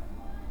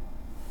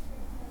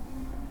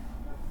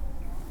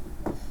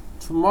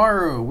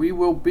 Tomorrow we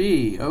will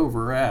be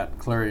over at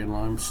Clarion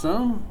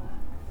Limestone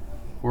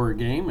for a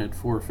game at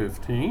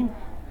 4:15.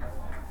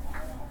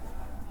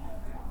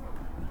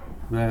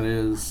 That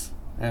is,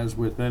 as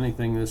with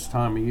anything this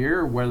time of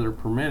year, weather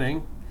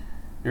permitting.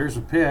 Here's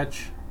a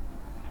pitch.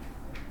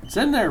 It's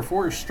in there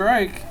for a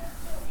strike.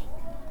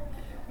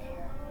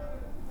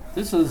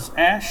 This is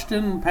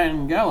Ashton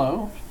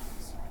Pangello.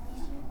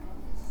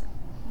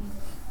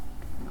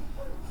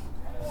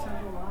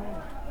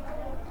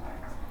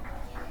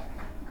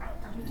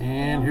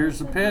 And here's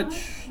the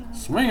pitch.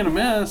 Swing and a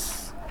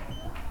miss.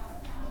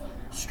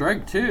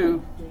 Strike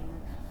 2.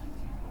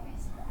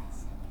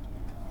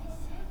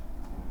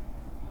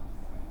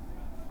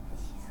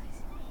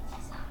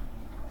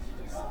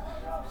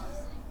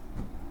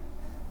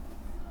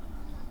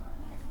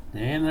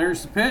 And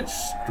there's the pitch.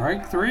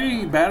 Strike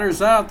 3.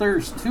 Batter's out.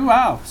 There's 2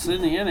 outs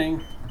in the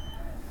inning.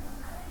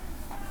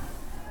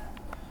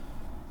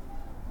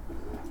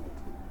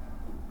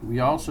 We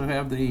also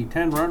have the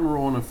 10-run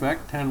rule in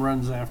effect, 10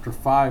 runs after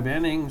 5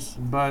 innings,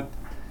 but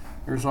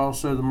there's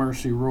also the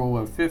mercy rule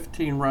of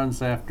 15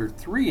 runs after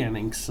 3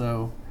 innings,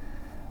 so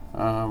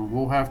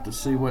we'll have to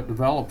see what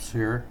develops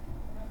here.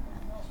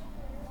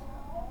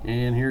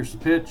 And here's the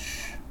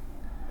pitch.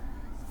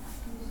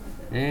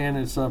 And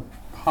it's up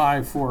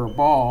high for a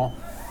ball.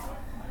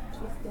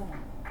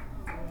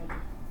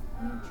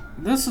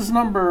 This is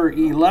number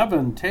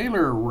 11,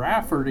 Taylor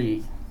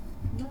Rafferty.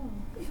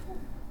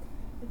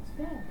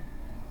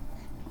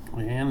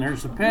 And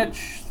there's the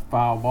pitch.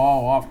 Foul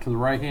ball off to the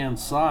right-hand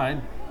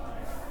side.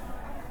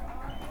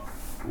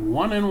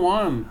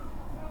 1-1.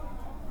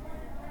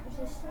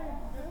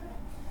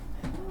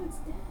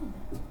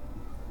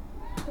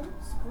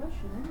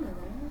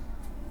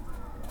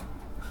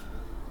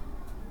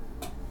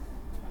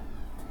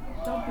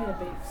 Don't be a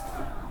beast.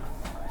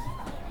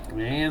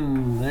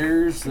 And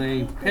there's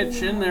a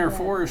pitch in there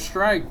for a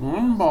strike.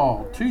 1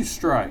 ball, 2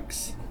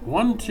 strikes.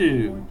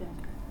 1-2.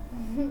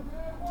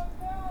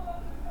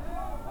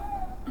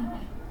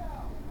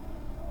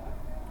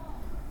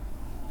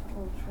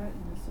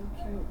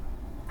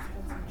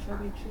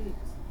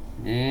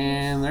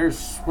 And there's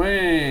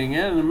swing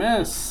and a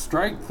miss.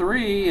 Strike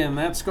 3, and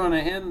that's going to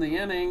end the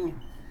inning.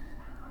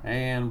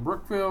 And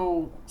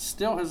Brookville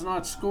still has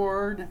not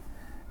scored.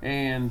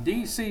 And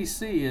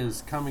DCC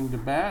is coming to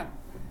bat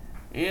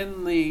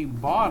in the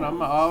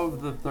bottom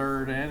of the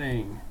 3rd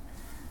inning.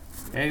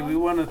 Hey, we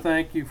want to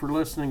thank you for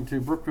listening to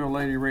Brookville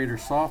Lady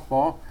Raiders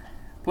softball.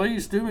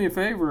 Please do me a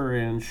favor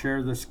and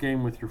share this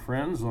game with your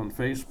friends on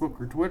Facebook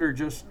or Twitter.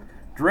 Just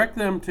direct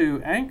them to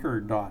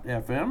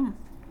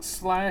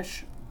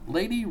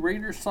anchor.fm/Lady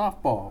Raiders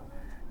softball.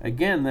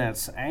 Again,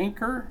 that's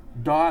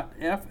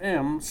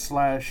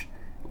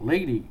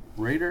anchor.fm/Lady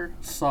Raider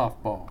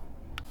softball.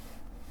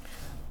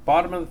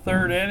 Bottom of the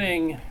 3rd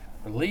inning,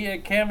 Leah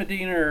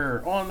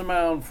Kamadiner on the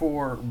mound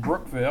for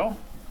Brookville.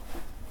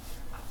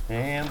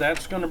 And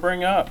that's going to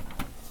bring up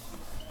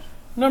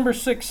number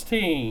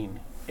 16,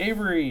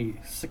 Avery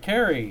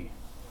Sakari.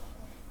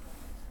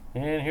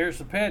 And here's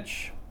the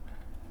pitch.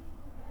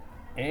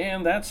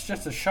 And that's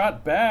just a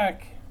shot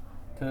back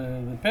to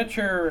the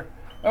pitcher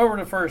over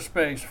to first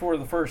base for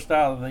the first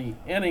out of the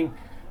inning.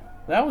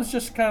 That was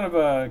just kind of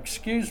a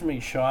excuse me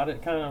shot.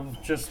 It kind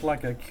of just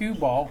like a cue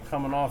ball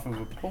coming off of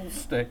a pull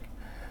stick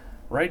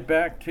right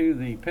back to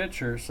the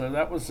pitcher. So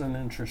that was an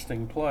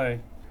interesting play.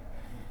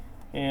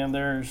 And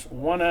there's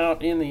 1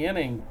 out in the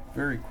inning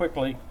very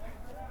quickly.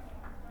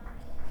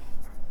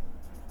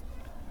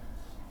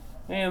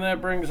 And that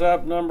brings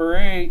up number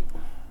 8.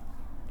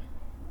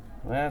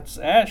 That's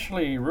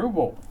Ashley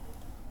Rubel.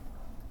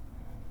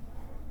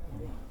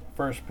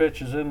 First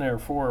pitch is in there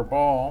for a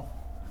ball.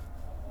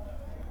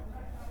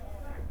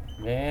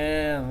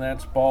 And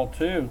that's ball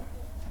 2.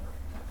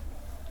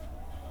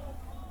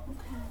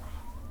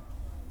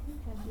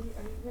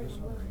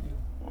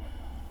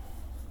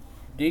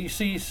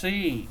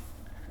 DCC.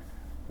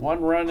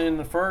 1 run in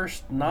the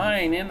first,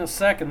 9 in the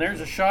second.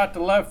 There's a shot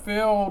to left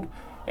field.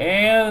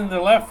 And the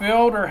left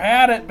fielder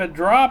had it but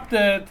dropped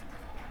it.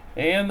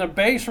 And the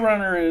base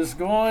runner is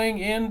going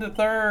into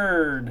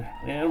 3rd.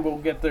 And we'll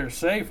get there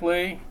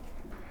safely.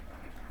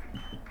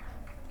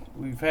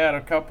 We've had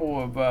a couple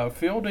of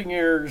fielding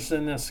errors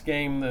in this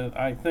game that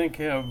I think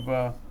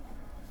have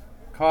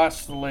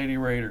cost the Lady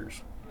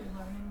Raiders.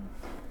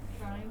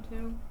 Trying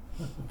to.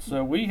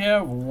 So we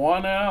have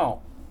 1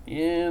 out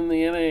in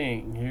the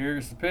inning.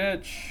 Here's the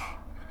pitch.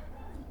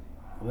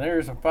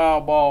 There's a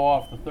foul ball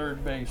off the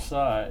third base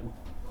side.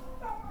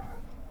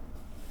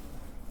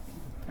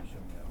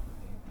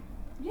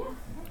 Yeah.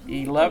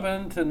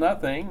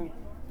 11-0.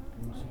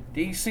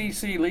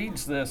 DCC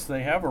leads this.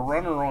 They have a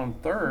runner on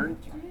third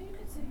You can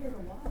sit here to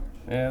watch.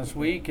 as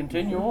we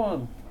continue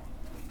on.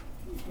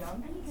 He's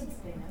young. He can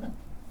stand.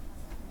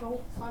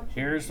 Don't touch.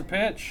 Here's the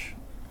pitch.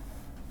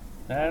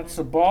 That's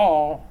a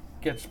ball.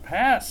 Gets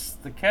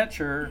past the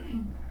catcher.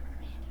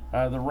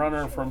 The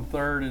runner from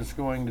third is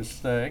going to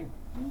stay.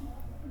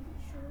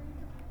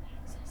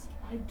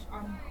 I'm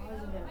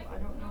positive. I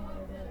don't know what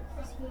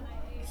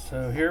it is.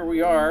 So here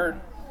we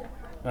are.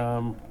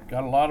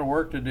 Got a lot of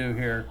work to do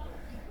here.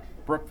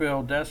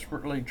 Brookville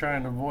desperately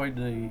trying to avoid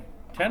the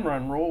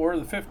 10-run rule or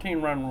the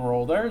 15-run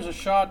rule. There's a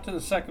shot to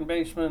the second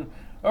baseman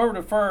over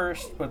to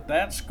first, but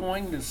that's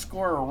going to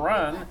score a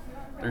run.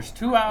 There's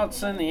 2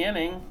 outs in the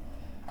inning,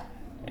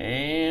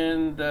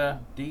 and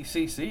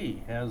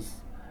DCC has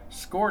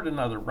scored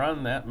another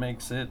run. That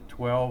makes it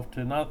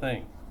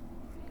 12-0.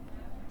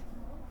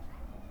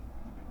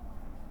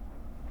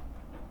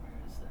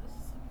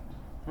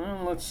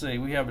 Well, let's see.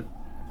 We have a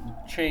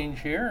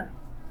change here,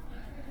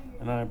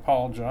 and I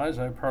apologize.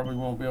 I probably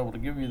won't be able to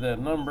give you that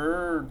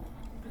number.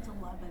 It's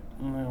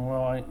 11.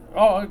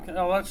 Well, okay,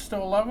 that's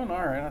still 11.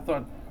 All right. I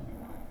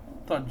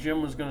thought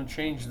Jim was going to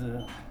change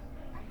the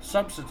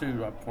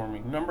substitute up for me.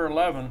 Number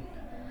 11.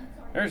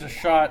 There's a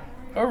shot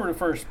over to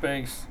first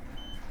base,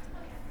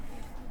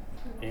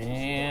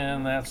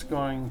 and that's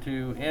going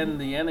to end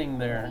the inning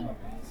there.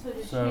 So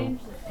to So-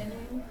 change the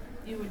inning,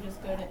 you would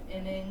just go to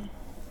inning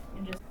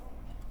and just.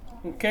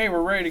 Okay,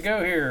 we're ready to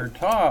go here.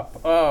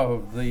 Top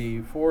of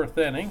the 4th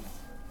inning.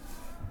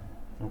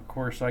 Of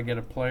course, I get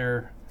a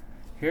player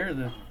here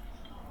that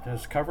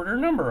has covered her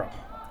number up.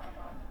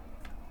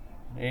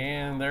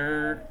 And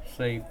there's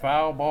a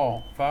foul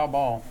ball. Foul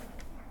ball.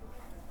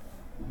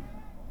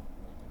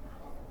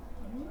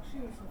 I think she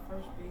was the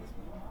first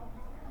baseman.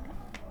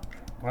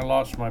 I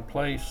lost my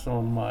place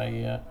on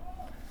my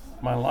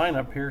my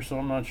lineup here, so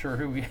I'm not sure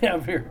who we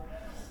have here.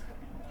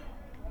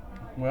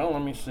 Well,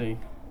 let me see.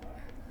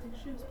 I think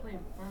she was playing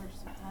first,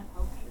 if that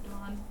helps you,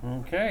 Don.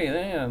 Okay,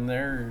 then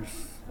there's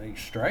a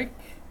strike.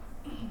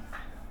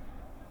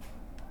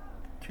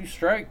 2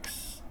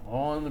 strikes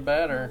on the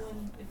batter.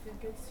 When, if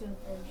it gets to the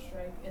third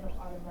strike, it'll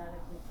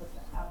automatically put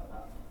the out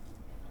up.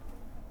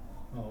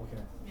 Oh,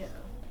 okay. Yeah.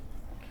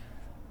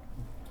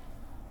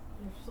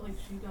 If like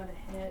she got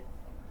a hit,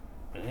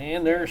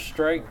 And there's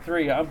strike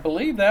 3. I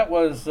believe that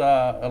was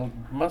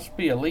must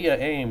be Aaliyah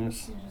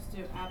Ames. you just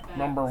do at bat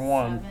Number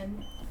 1.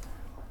 7,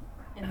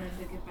 and then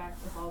to get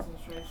back to balls and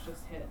strikes,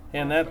 just hit.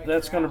 And strike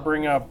that's her going to out.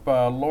 bring up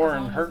As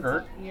Lauren long as it's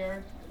Hergert. up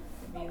here,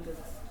 it means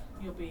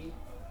you'll be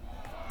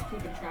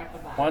keeping track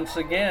of that. Once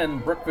again,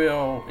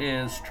 Brookville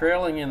is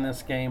trailing in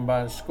this game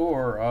by a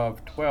score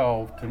of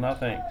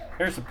 12-0.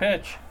 Here's a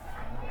pitch.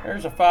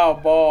 There's a foul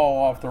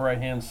ball off the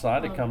right-hand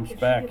side. It comes If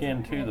she back gets a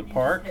into hit, the you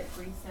park. Just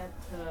hit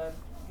reset to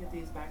get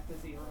these back to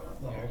 0.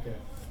 Oh, okay.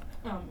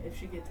 If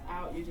she gets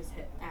out, you just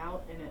hit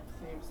out, and it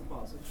saves the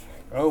balls and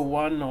strikes.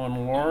 0-1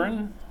 on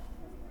Lauren.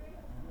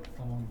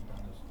 How long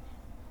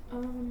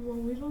have you done this? Well,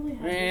 we've only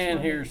had And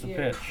this one here's the year,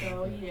 pitch.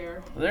 So a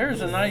year.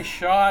 There's a nice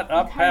shot I'm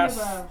up kind past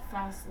of a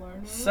fast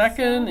learner.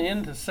 second so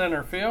into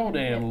center field,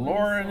 Hit and reset.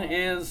 Lauren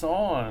is and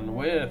on then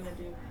with we're gonna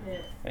do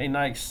hit, a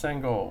nice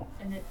single.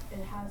 and it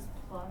has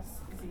plus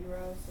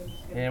 0, so it's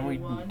gonna And do we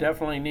 1.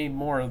 definitely need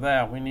more of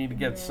that. We need to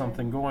get Yeah.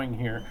 something going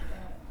here.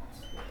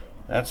 That.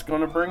 That's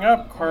going to bring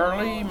up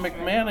Carly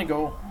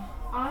McManigal.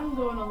 I'm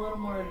going a little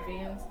more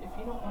advanced. If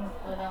you don't want to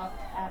put up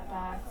at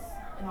bats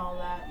and all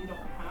that, you don't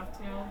have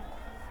to.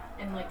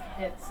 And like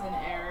hits and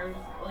errors,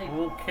 like.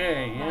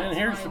 Okay, and that's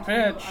here's the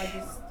fine, too. pitch. I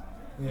just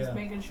Yeah.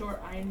 making sure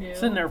I knew.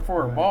 It's in there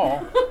for a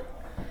ball.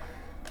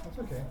 That's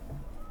okay.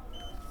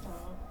 So,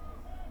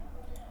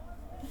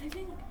 but I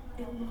think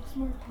it looks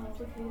more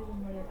complicated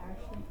than what it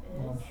actually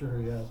Well, is. I'm sure,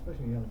 yeah, especially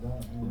when you haven't done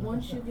it. you know.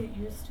 Once you get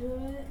used to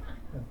it,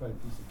 That's probably a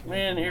piece of cake.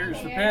 And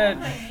here's the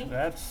pitch.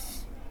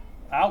 That's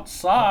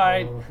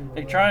outside.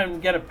 They try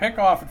and get a pick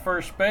off at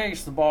first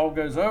base. The ball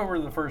goes over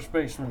the first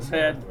baseman's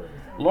head.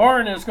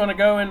 Lauren is going to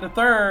go into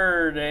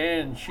third,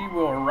 and she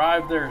will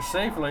arrive there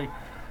safely.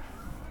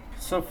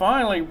 So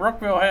finally,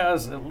 Brookville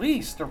has at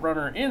least a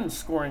runner in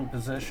scoring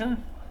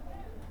position.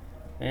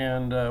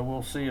 And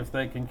we'll see if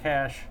they can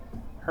cash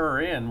her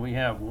in. We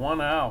have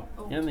 1 out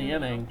in the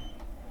inning.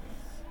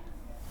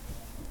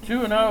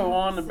 2-0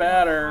 on the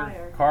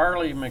batter,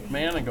 Carly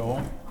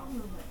McManigal. I'll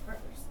move it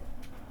first.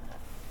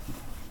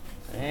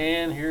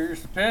 And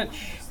here's the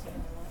pitch.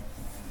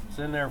 It's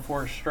in there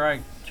for a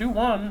strike.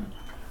 2-1.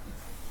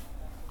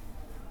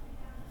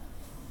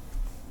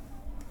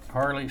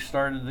 Carly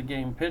started the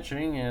game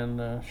pitching,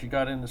 and she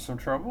got into some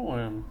trouble,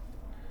 and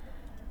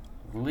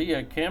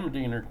Leah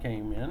Kamdiener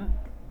came in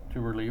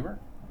to relieve her.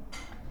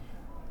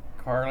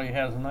 Carly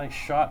has a nice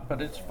shot,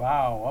 but it's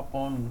foul up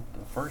on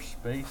the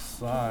first base Just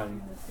side.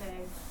 wanted to say,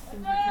 as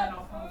we turn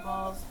off all the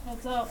balls.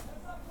 Heads up.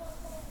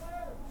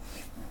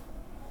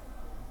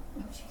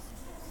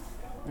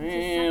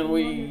 And second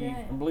we, one today.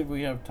 I believe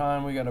we have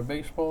time. We got a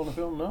baseball to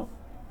film. No,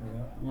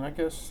 Yeah. I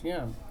guess,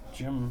 yeah.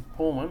 Jim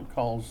Pullman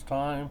calls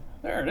time.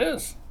 There it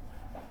is.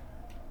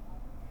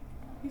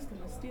 He's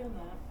gonna steal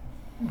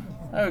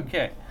that.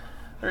 Okay.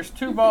 There's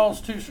 2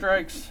 balls, 2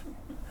 strikes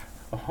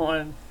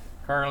on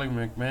Carly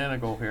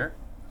McManigal here.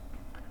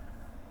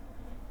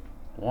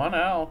 1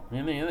 out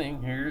in the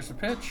inning. Here's the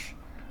pitch.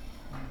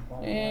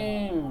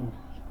 And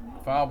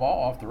foul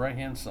ball off the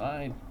right-hand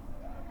side.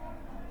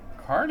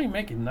 Carly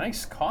making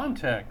nice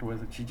contact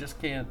with it. She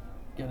just can't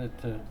get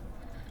it to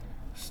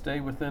stay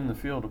within the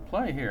field of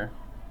play here.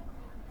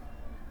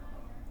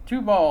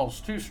 2 balls,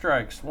 2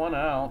 strikes, 1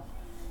 out.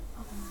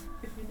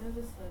 If you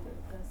notice that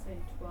it does say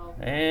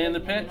 12. And the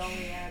it pitch.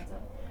 only adds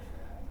up.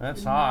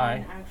 That's The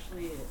high. 9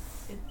 actually,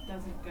 it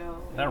doesn't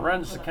go. That it'll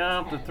runs the put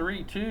up count to 10.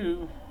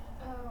 3-2.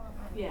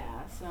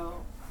 Yeah,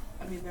 so,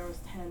 I mean, there was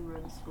 10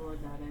 runs scored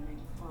that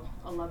inning. Well,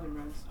 11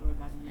 runs scored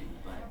that inning,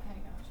 but,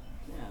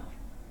 yeah.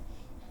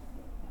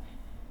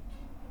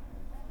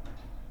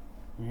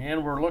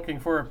 And we're looking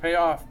for a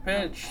payoff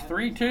pitch.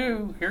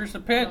 3-2. Here's the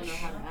I don't know pitch.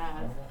 how to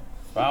add.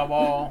 Foul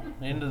ball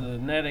into the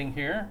netting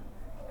here.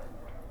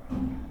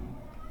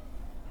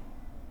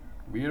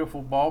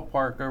 Beautiful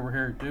ballpark over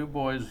here at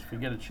DuBois. If you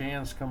get a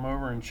chance, come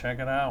over and check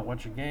it out.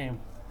 Watch a game.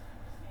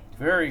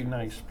 Very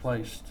nice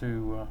place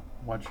to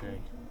watch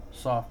a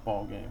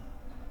softball game.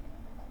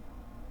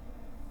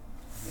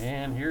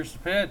 And here's the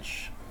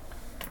pitch.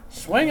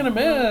 Swing and a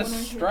miss. When I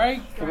hit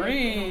Strike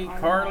 3. it'll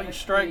Carly automatically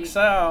strikes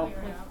out.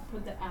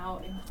 Put the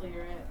out and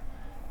clear it.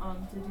 To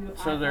do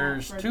So at-bat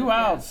there's for 2 the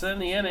outs guest. in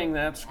the inning.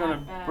 That's going to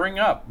At-bat bring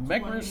up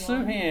Megra 21.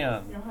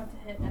 Suhan. You don't have to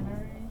hit enter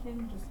or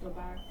anything. Just go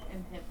back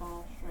and hit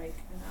ball, strike,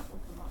 and that will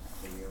come up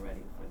so you're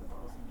ready for the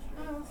balls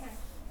and strikes.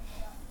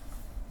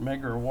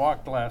 Megra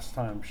walked last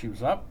time she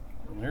was up.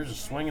 And there's a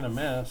swing and a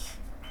miss.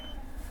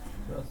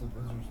 So that's the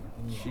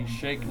visitors. She's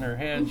shaking her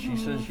head. She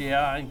says,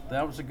 yeah,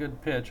 that was a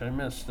good pitch. I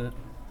missed it.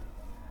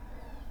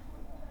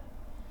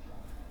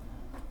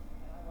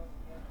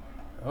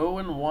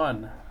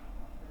 0-1.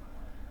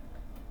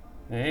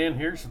 And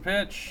here's the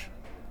pitch.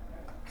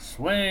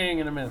 Swing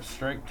and a miss.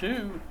 Strike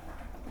 2.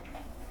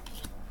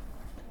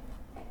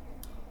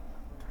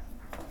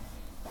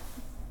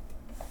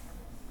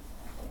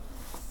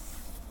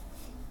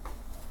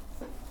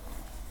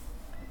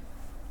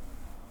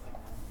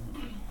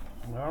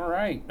 All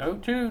right,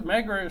 0-2,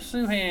 Megra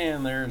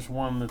Suhan. There's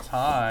one that's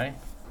high.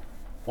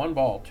 1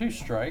 ball, 2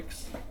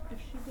 strikes. If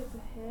she gets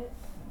a hit,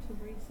 to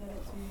reset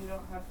it so you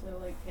don't have to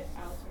like hit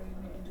outs or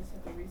anything, you just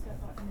hit the reset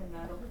button and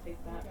that'll take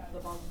the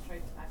balls and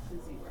strikes back to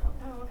 0.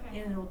 Oh, okay.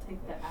 And it'll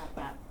take the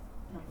at-bat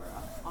number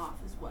off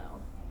as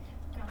well.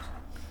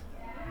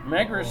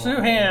 Megra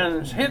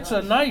Suhan hits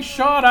a nice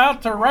shot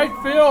out to right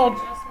field,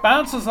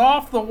 bounces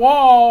off the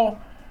wall,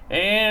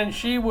 and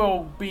she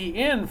will be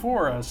in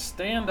for a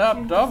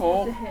stand-up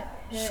double,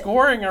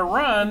 scoring a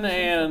run,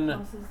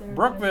 and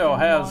Brookville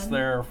has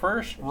their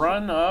first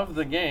run of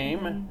the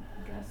game,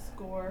 Guess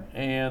score.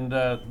 and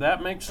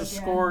that makes the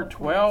score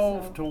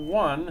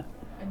 12-1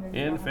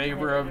 in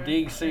favor of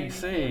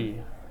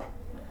DCC.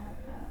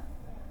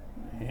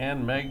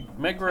 And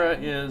Megra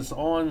is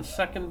on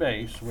second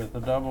base with a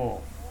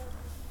double.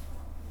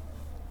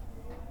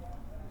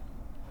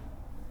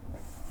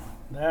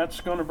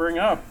 That's going to bring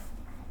up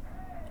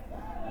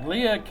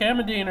Leah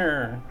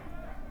Kamadiner.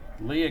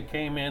 Leah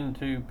came in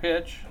to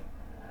pitch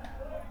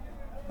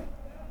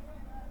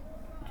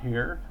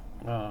here.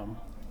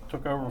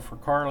 Took over for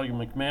Carly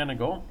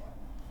McManigal.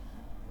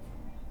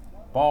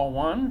 Ball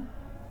 1.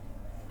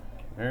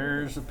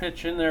 There's a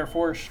pitch in there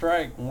for a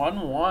strike.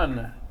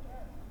 1-1.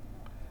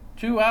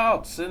 2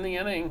 outs in the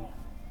inning.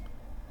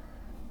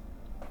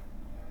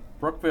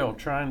 Brookville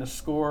trying to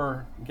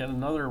score, get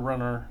another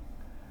runner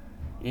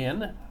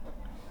in.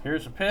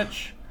 Here's a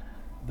pitch.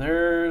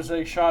 There's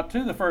a shot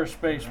to the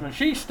first baseman.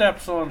 She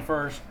steps on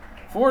first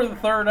for the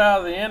 3rd out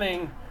of the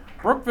inning.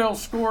 Brookville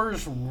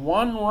scores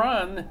 1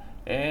 run,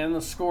 and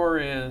the score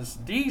is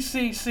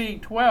DCC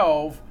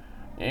 12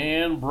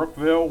 and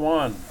Brookville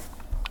 1.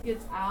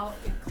 Gets out,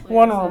 it clears. I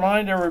want to it.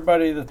 remind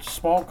everybody that the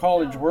Small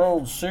College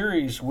World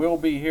Series will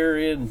be here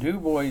in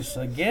DuBois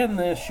again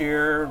this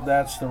year.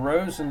 That's the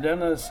Rose and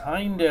Dennis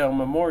Heindel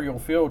Memorial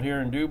Field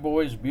here in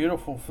DuBois.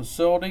 Beautiful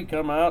facility.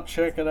 Come out,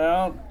 check it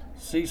out.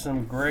 See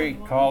some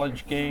great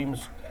college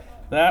games.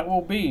 That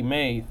will be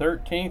May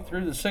 13th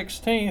through the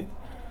 16th.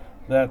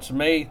 That's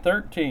May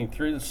 13th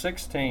through the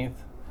 16th.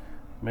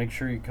 Make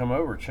sure you come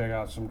over, check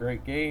out some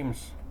great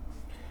games.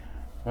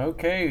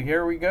 Okay,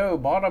 here we go.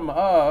 Bottom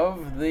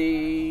of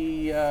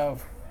the,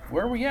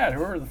 where are we at?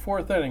 We're in the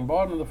 4th inning.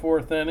 Bottom of the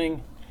 4th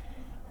inning.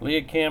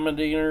 Leah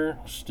Kamadiner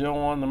still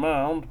on the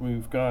mound.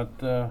 We've got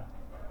Megra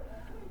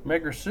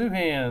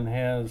Suhan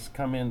has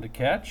come in to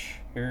catch.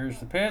 Here's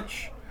the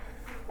pitch.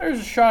 There's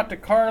a shot to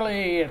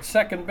Carly at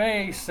second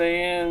base,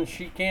 and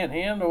she can't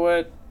handle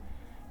it.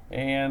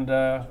 And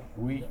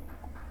we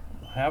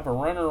have a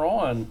runner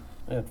on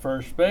at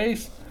first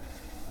base.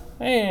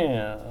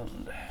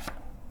 And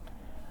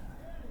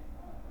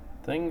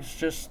things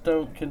just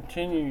don't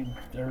continue,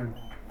 or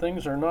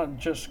things are not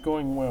just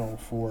going well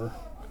for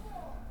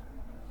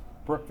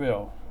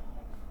Brookville.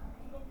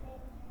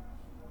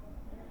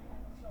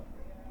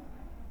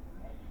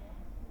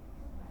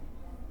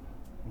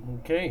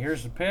 Okay,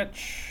 here's the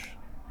pitch.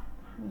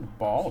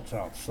 Ball, it's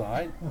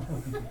outside. I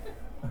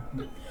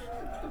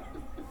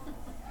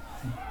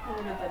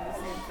would have done the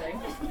same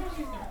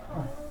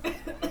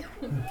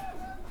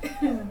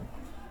thing.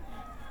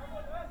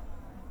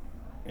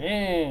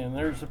 And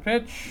there's the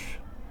pitch.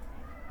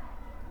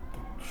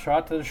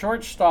 Shot to the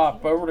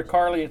shortstop, over to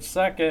Carly at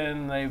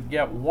second. They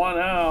get one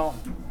out.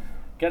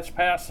 Gets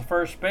past the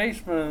first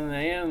baseman,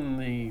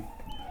 and the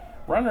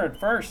runner at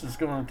first is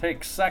going to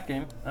take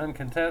second,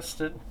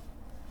 uncontested.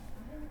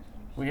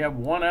 We have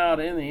one out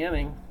in the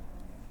inning.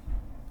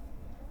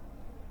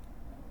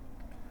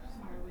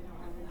 Sorry, we don't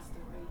have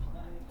instant rage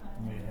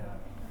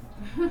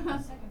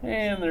tonight. Yeah.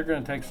 And they're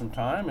going to take some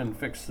time and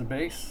fix the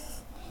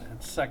base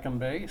at second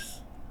base.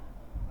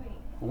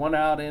 One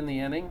out in the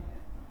inning.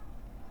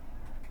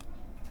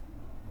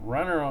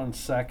 Runner on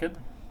second.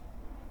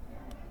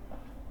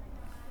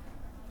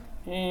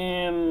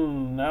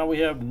 And now we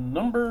have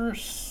number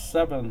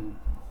 7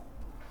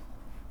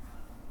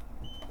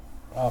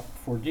 up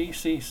for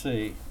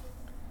DCC.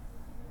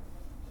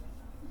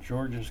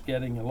 George is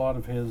getting a lot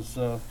of his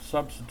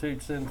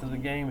substitutes into the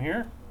game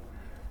here.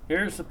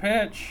 Here's the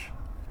pitch.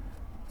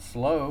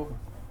 Slow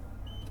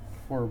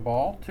for a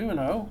ball.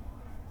 2-0.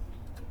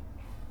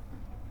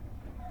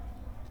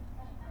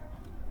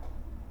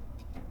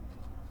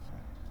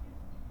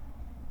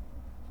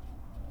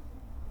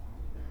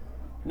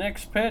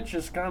 Next pitch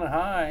is kind of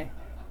high.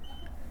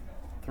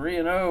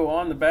 3-0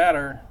 on the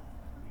batter.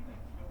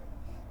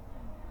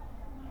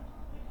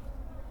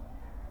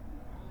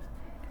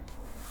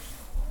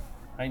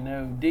 I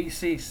know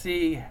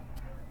DCC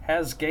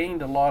has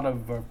gained a lot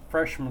of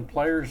freshman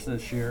players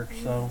this year,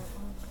 so.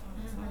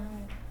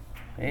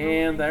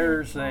 And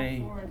there's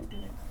a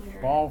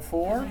ball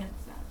 4.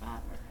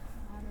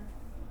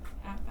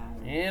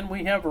 And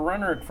we have a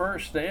runner at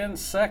first and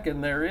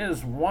second. There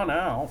is one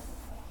out.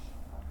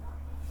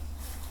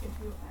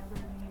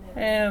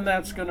 And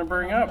that's going to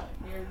bring up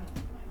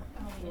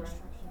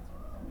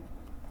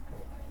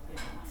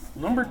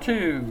number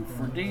 2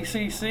 for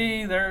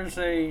DCC. There's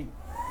a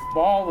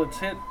ball that's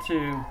hit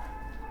to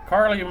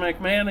Carly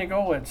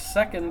McManigal at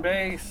second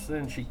base,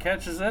 and she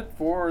catches it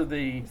for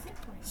the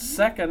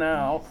second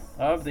out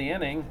of the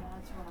inning.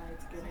 That's why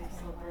it's getting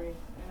slippery.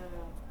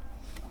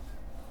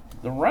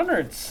 The runner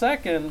at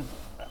second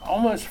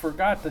almost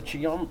forgot that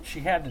she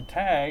had to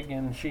tag,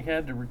 and she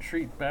had to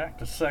retreat back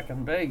to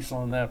second base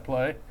on that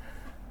play.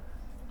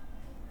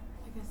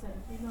 Like I said,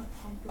 if you're not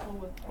comfortable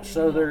with putting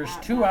So the there's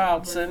at 2 bat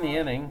outs in numbers the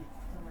on, inning.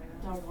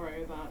 Don't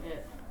worry about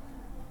it.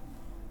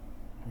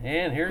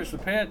 And here's the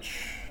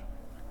pitch.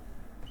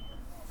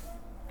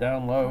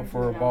 Down low Or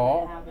for a do it out of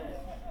ball. habit.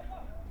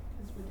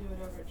 'Cause we do it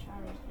over at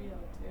Showers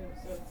Field too,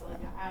 so it's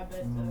like a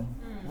habit to.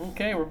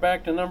 Okay, we're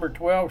back to number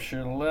 12,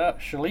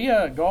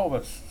 Shalia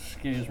Galvis,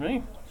 excuse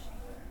me.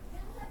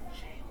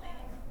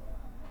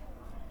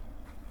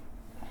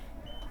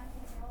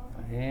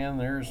 And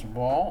there's the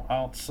ball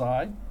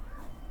outside.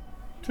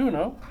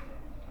 2-0.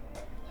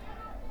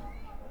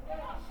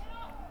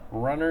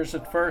 Runners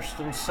at first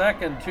and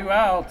second, 2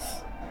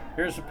 outs.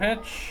 Here's the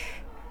pitch.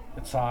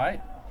 It's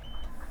high.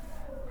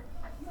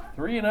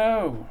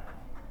 3-0.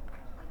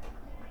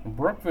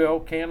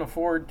 Brookville can't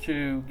afford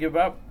to give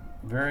up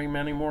very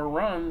many more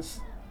runs.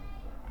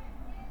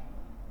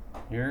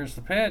 Here's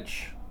the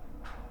pitch.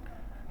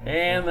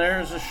 And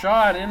there's a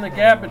shot in the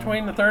gap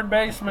between the third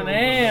baseman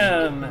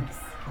and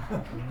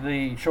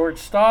the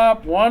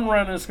shortstop. 1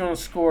 run is going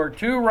to score.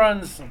 2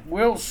 runs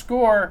will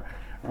score.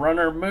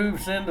 Runner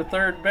moves into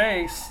third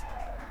base.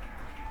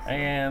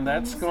 And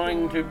that's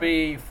going to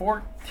be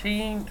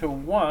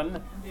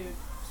 14-1 Dude,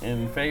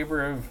 in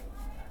favor of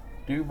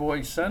Du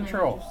Bois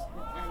Central. Just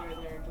enter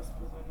there just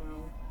because I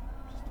know,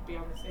 just to be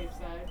on the safe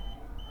side.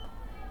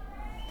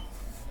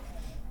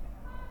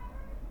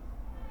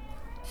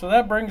 So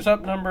that brings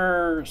up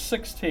number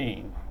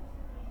 16,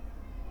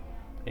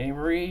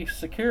 Avery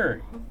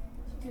Security.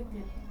 Good.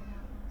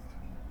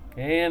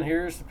 And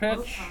here's the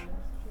Both pitch. times.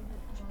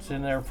 It's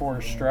in there for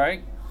a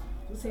strike.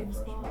 Same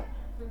spot.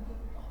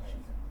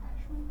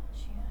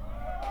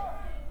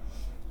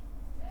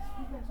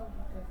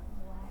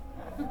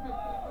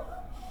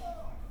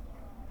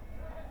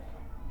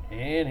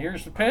 And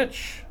here's the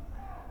pitch.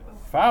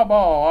 Foul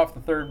ball off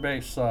the third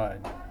base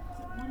side.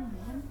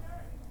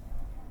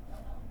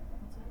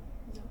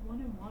 Is it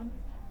 1-1?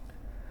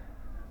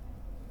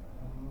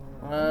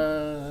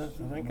 I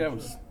think that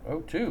was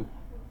 0-2.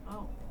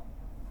 Oh.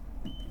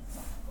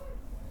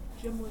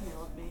 Jim will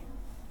yell at me.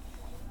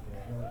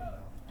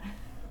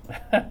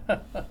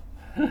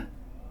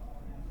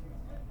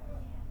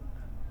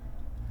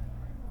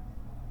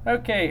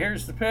 Okay,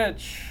 here's the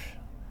pitch.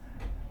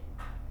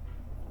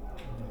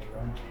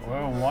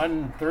 Well,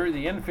 one through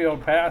the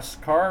infield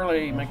past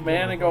Carly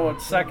McManigal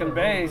at second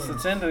base.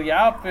 It's into the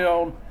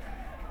outfield,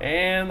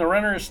 and the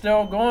runner is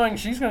still going.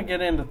 She's going to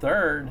get into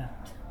third.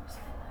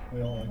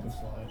 We don't like the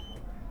slide.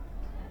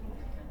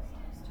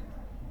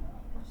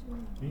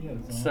 He had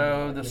his own.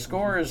 So the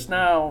score is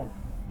now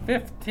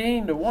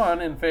 15-1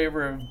 in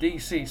favor of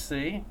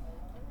DCC.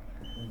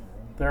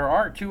 There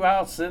are 2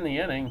 outs in the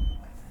inning.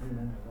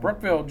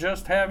 Brookville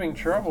just having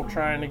trouble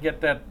trying to get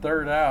that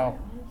third out.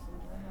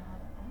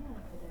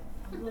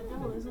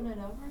 No, isn't it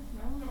over?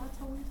 No, that's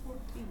always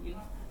 14.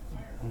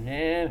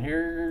 And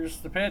here's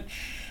the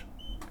pitch.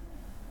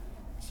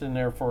 It's in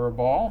there for a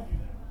ball.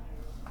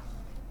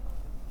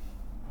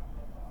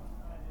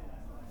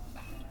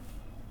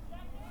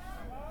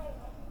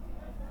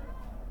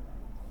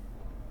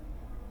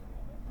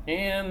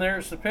 And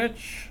there's the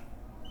pitch.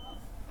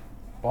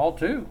 Ball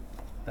 2.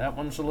 That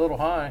one's a little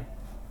high.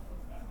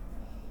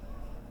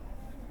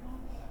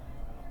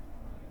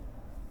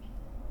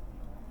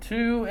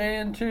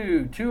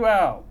 2-2. 2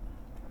 out.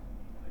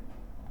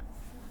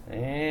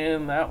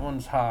 And that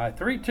one's high.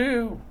 3-2.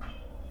 There's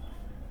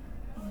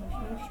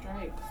no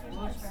strikes.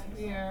 No strikes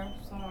here.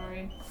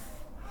 Sorry.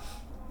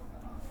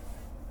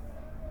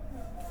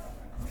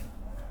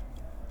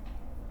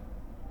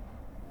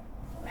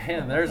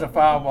 And there's a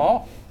foul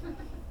ball.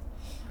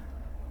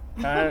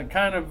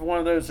 Kind of one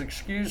of those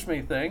excuse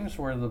me things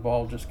where the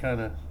ball just kind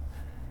of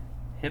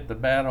hit the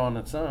bat on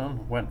its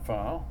own, went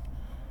foul.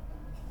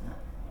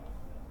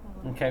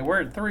 Okay, we're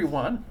at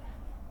 3-1.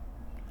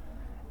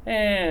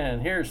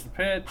 And here's the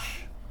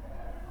pitch.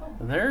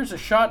 There's a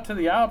shot to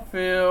the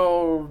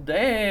outfield,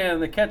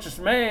 and the catch is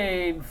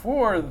made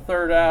for the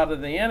third out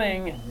of the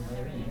inning.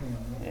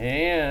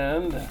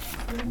 And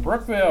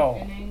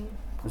Brookville Inning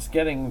is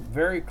getting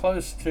very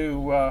close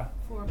to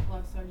 4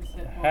 plus. I just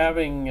hit one.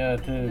 having And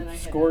then to I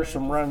hit score it.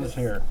 some runs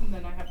here. And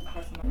then I have to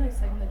press them. I'm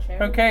sitting in the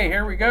chair. Okay,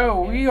 here we go.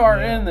 We are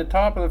in the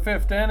top of the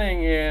 5th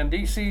inning, and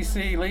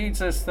DCC leads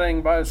this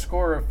thing by a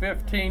score of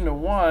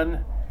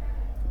 15-1.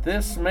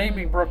 This may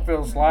be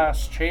Brookville's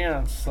last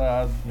chance.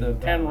 The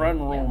 10-run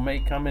rule may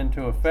come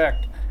into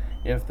effect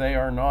if they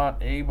are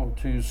not able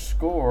to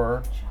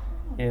score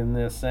in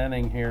this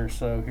inning here.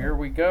 So here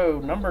we go.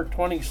 Number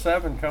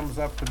 27 comes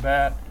up to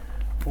bat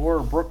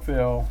for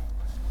Brookville,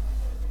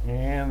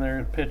 and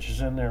their pitch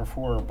is in there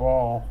for a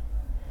ball.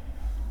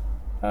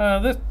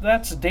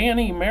 That's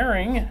Danny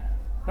Maring,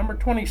 number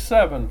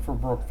 27 for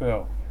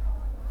Brookville.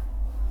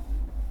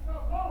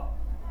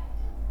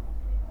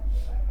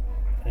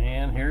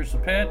 And here's the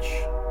pitch.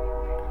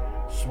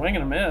 Swing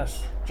and a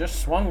miss.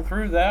 Just swung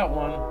through that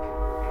one.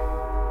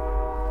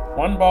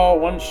 1 ball,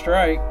 1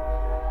 strike.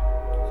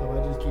 So I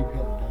just keep hitting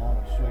down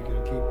so I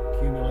can keep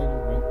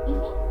accumulating, right?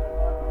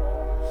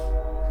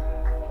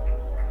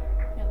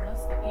 Yeah,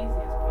 that's the easiest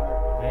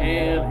part.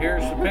 And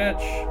here's the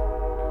pitch.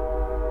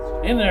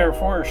 In there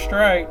for a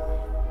strike.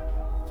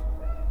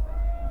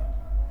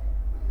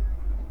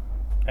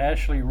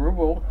 Ashley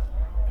Rubel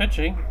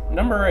pitching,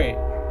 number 8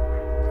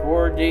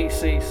 for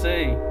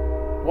DCC.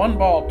 1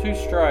 ball, 2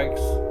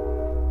 strikes.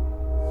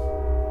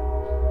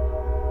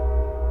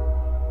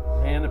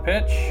 And the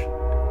pitch.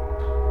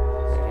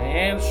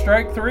 And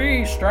strike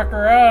 3, struck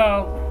her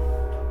out.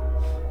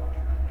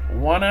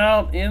 1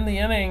 out in the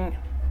inning.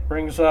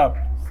 Brings up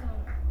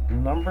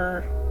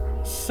number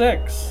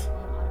 6.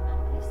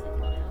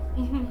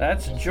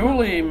 That's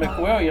Julie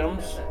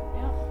McWilliams.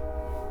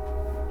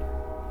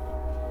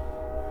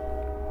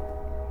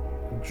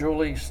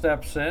 Julie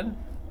steps in.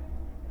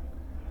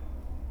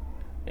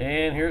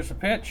 And here's the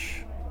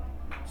pitch.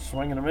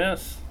 Swing and a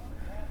miss.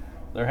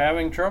 They're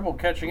having trouble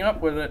catching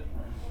up with it.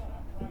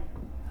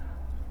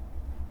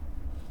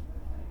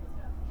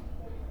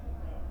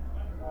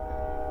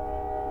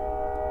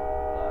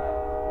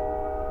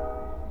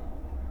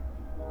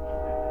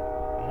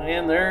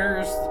 And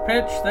there's the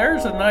pitch.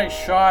 There's a nice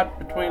shot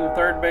between the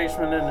third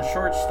baseman and the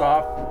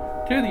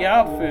shortstop to the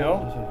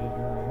outfield.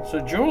 So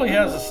Julie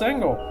has a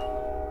single.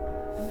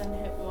 And then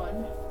hit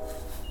 1.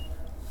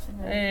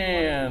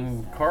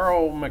 And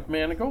Carl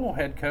McManigal,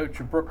 head coach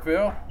of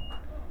Brookville,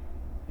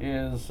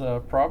 is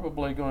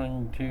probably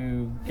going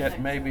to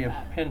get maybe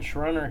a pinch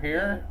runner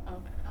here.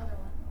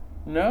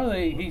 No,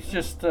 he's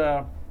just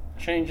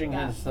changing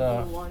his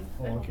I don't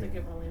okay. think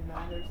it really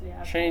matters.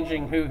 Yeah.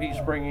 changing who he's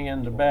bringing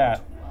in to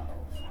bat.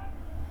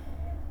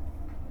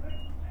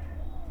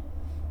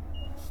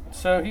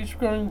 So he's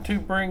going to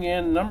bring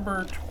in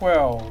number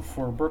 12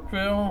 for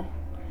Brookville.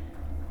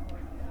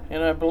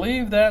 And I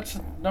believe that's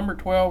number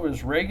 12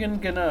 is Reagan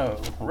Gano.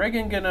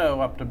 Reagan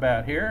Gano up to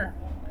bat here.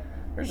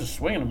 There's a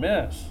swing and a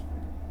miss.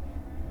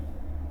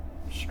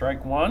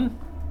 Strike 1.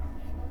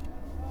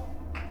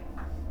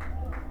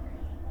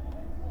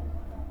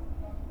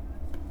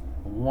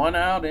 One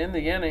out in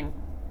the inning.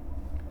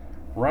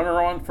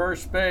 Runner on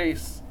first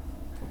base.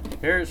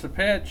 Here's the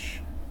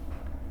pitch.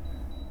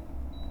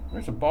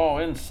 There's a ball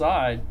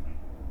inside.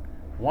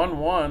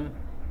 1-1.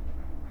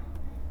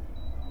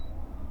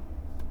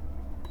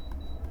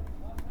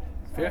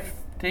 15-1.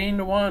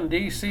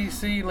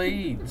 DCC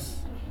leads.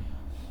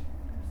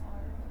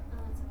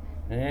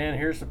 And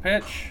here's the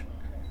pitch.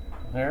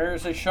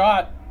 There's a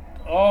shot.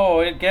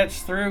 Oh, it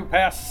gets through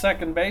past the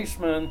second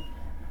baseman,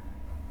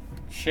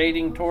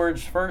 shading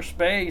towards first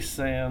base,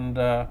 and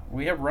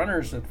we have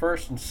runners at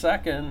first and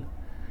second,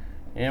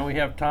 and we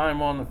have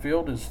time on the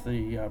field as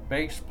the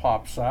base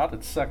pops out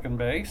at second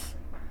base.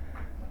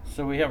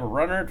 So we have a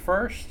runner at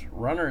first,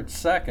 runner at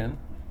second,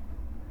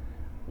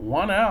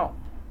 one out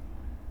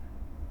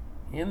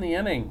in the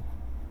inning.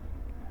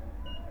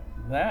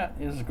 That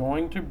is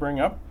going to bring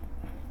up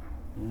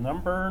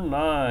number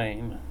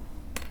 9.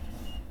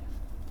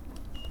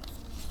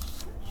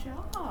 Good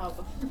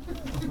job.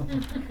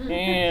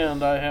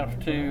 And I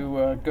have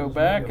to go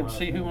back and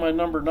see who my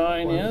number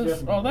 9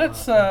 is. Oh,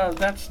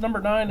 that's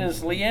number 9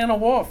 is Leanna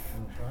Wolf.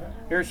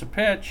 Here's a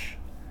pitch.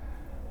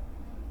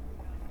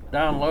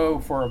 Down low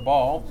for a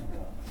ball.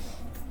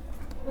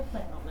 We're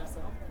playing on this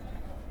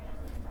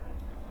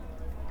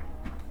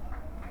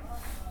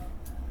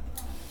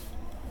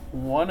though.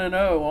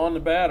 1-0 on the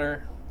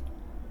batter.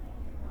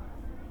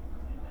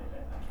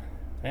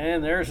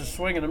 And there's a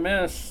swing and a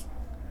miss.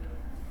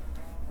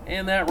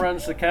 And that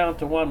runs the count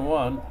to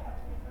 1-1.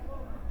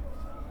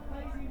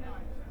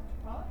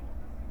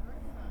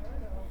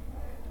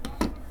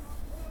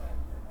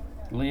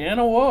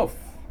 Leanna Wolf.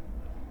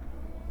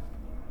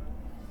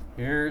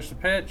 Here's the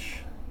pitch.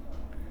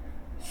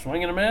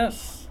 Swing and a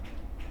miss.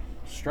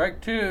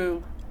 Strike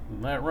 2.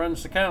 And that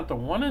runs the count to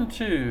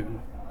 1-2.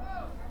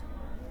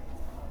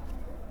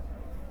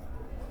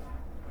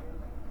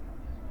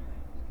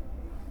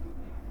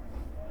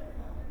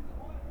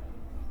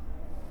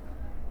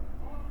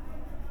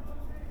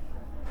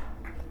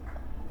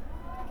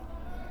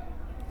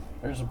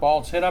 There's the ball.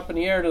 It's hit up in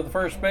the air to the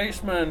first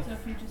baseman. So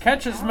if you just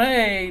Catch is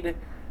made.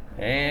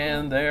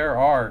 And there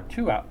are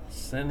 2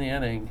 outs in the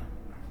inning.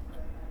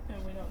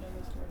 And we don't know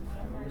the score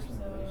number, so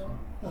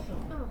Oh.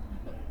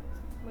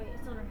 Wait,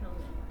 it's on her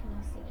helmet. Can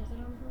I see? Is it on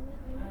her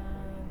helmet?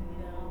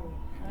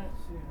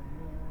 maybe?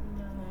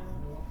 no.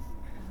 No.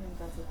 I think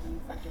that's a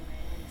thief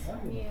for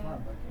demands.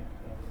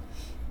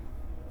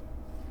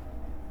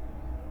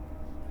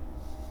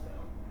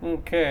 Yeah.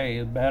 Okay,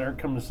 the batter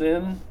comes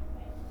in.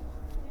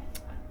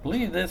 I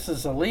believe this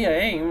is Aaliyah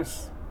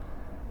Ames.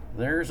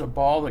 There's a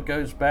ball that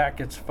goes back.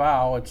 It's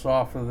foul. It's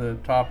off of the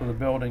top of the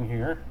building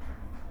here.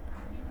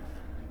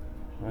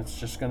 That's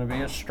just going to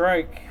be a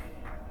strike.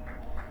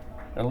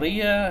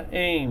 Aaliyah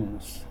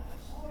Ames.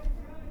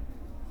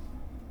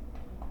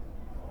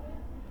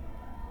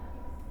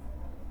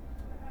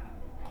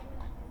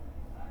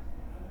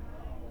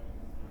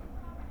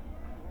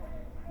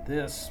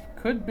 This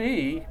could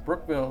be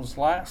Brookville's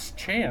last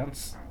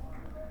chance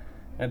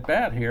at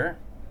bat here.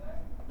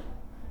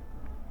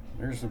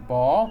 There's the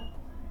ball.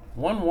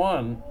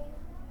 1-1.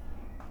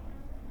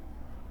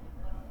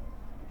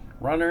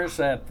 Runners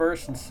at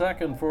first and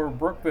second for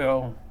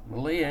Brookville.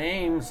 Aaliyah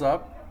Ames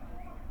up.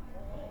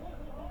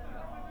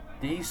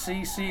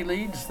 DCC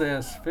leads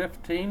this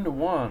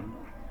 15-1.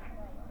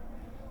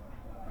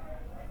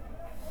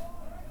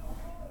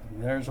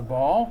 There's a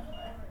ball.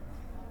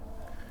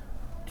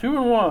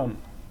 2-1.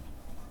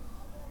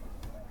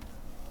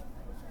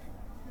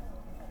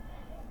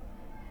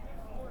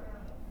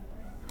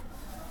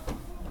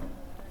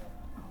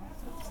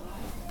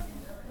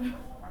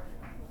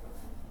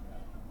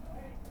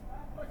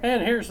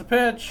 And here's the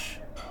pitch.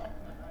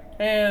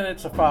 And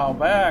it's a foul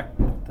back.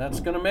 That's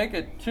going to make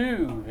it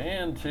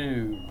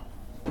 2-2.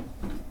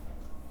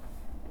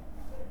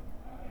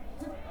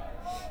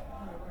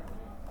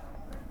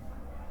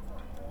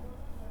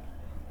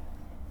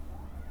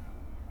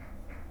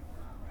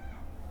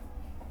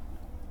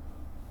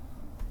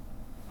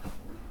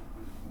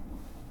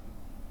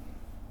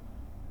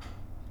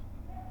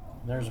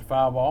 There's a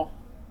foul ball.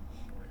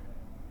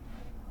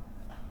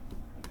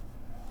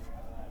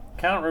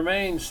 Count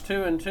remains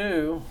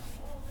 2-2.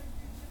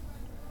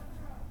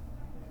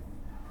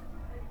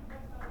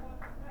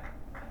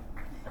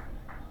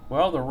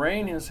 Well, the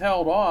rain has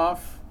held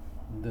off.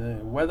 The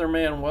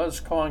weatherman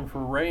was calling for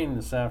rain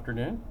this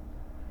afternoon.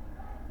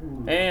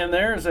 And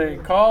there's a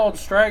called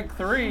strike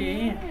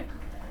 3.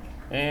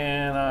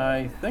 And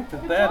I think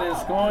that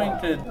is going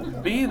to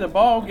be the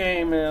ball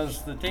game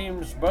as the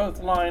teams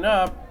both line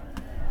up.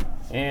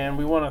 And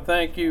we want to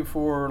thank you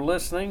for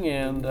listening,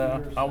 and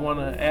I want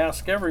to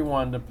ask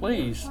everyone to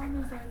please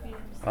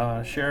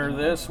share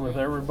this with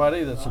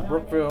everybody that's a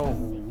Brookville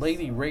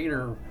Lady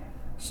Raider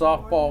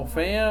softball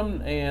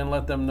fan, and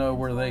let them know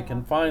where they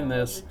can find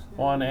this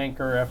on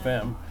Anchor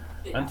FM.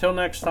 Until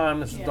next time,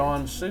 this is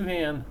Don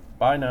Suhan.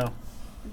 Bye now.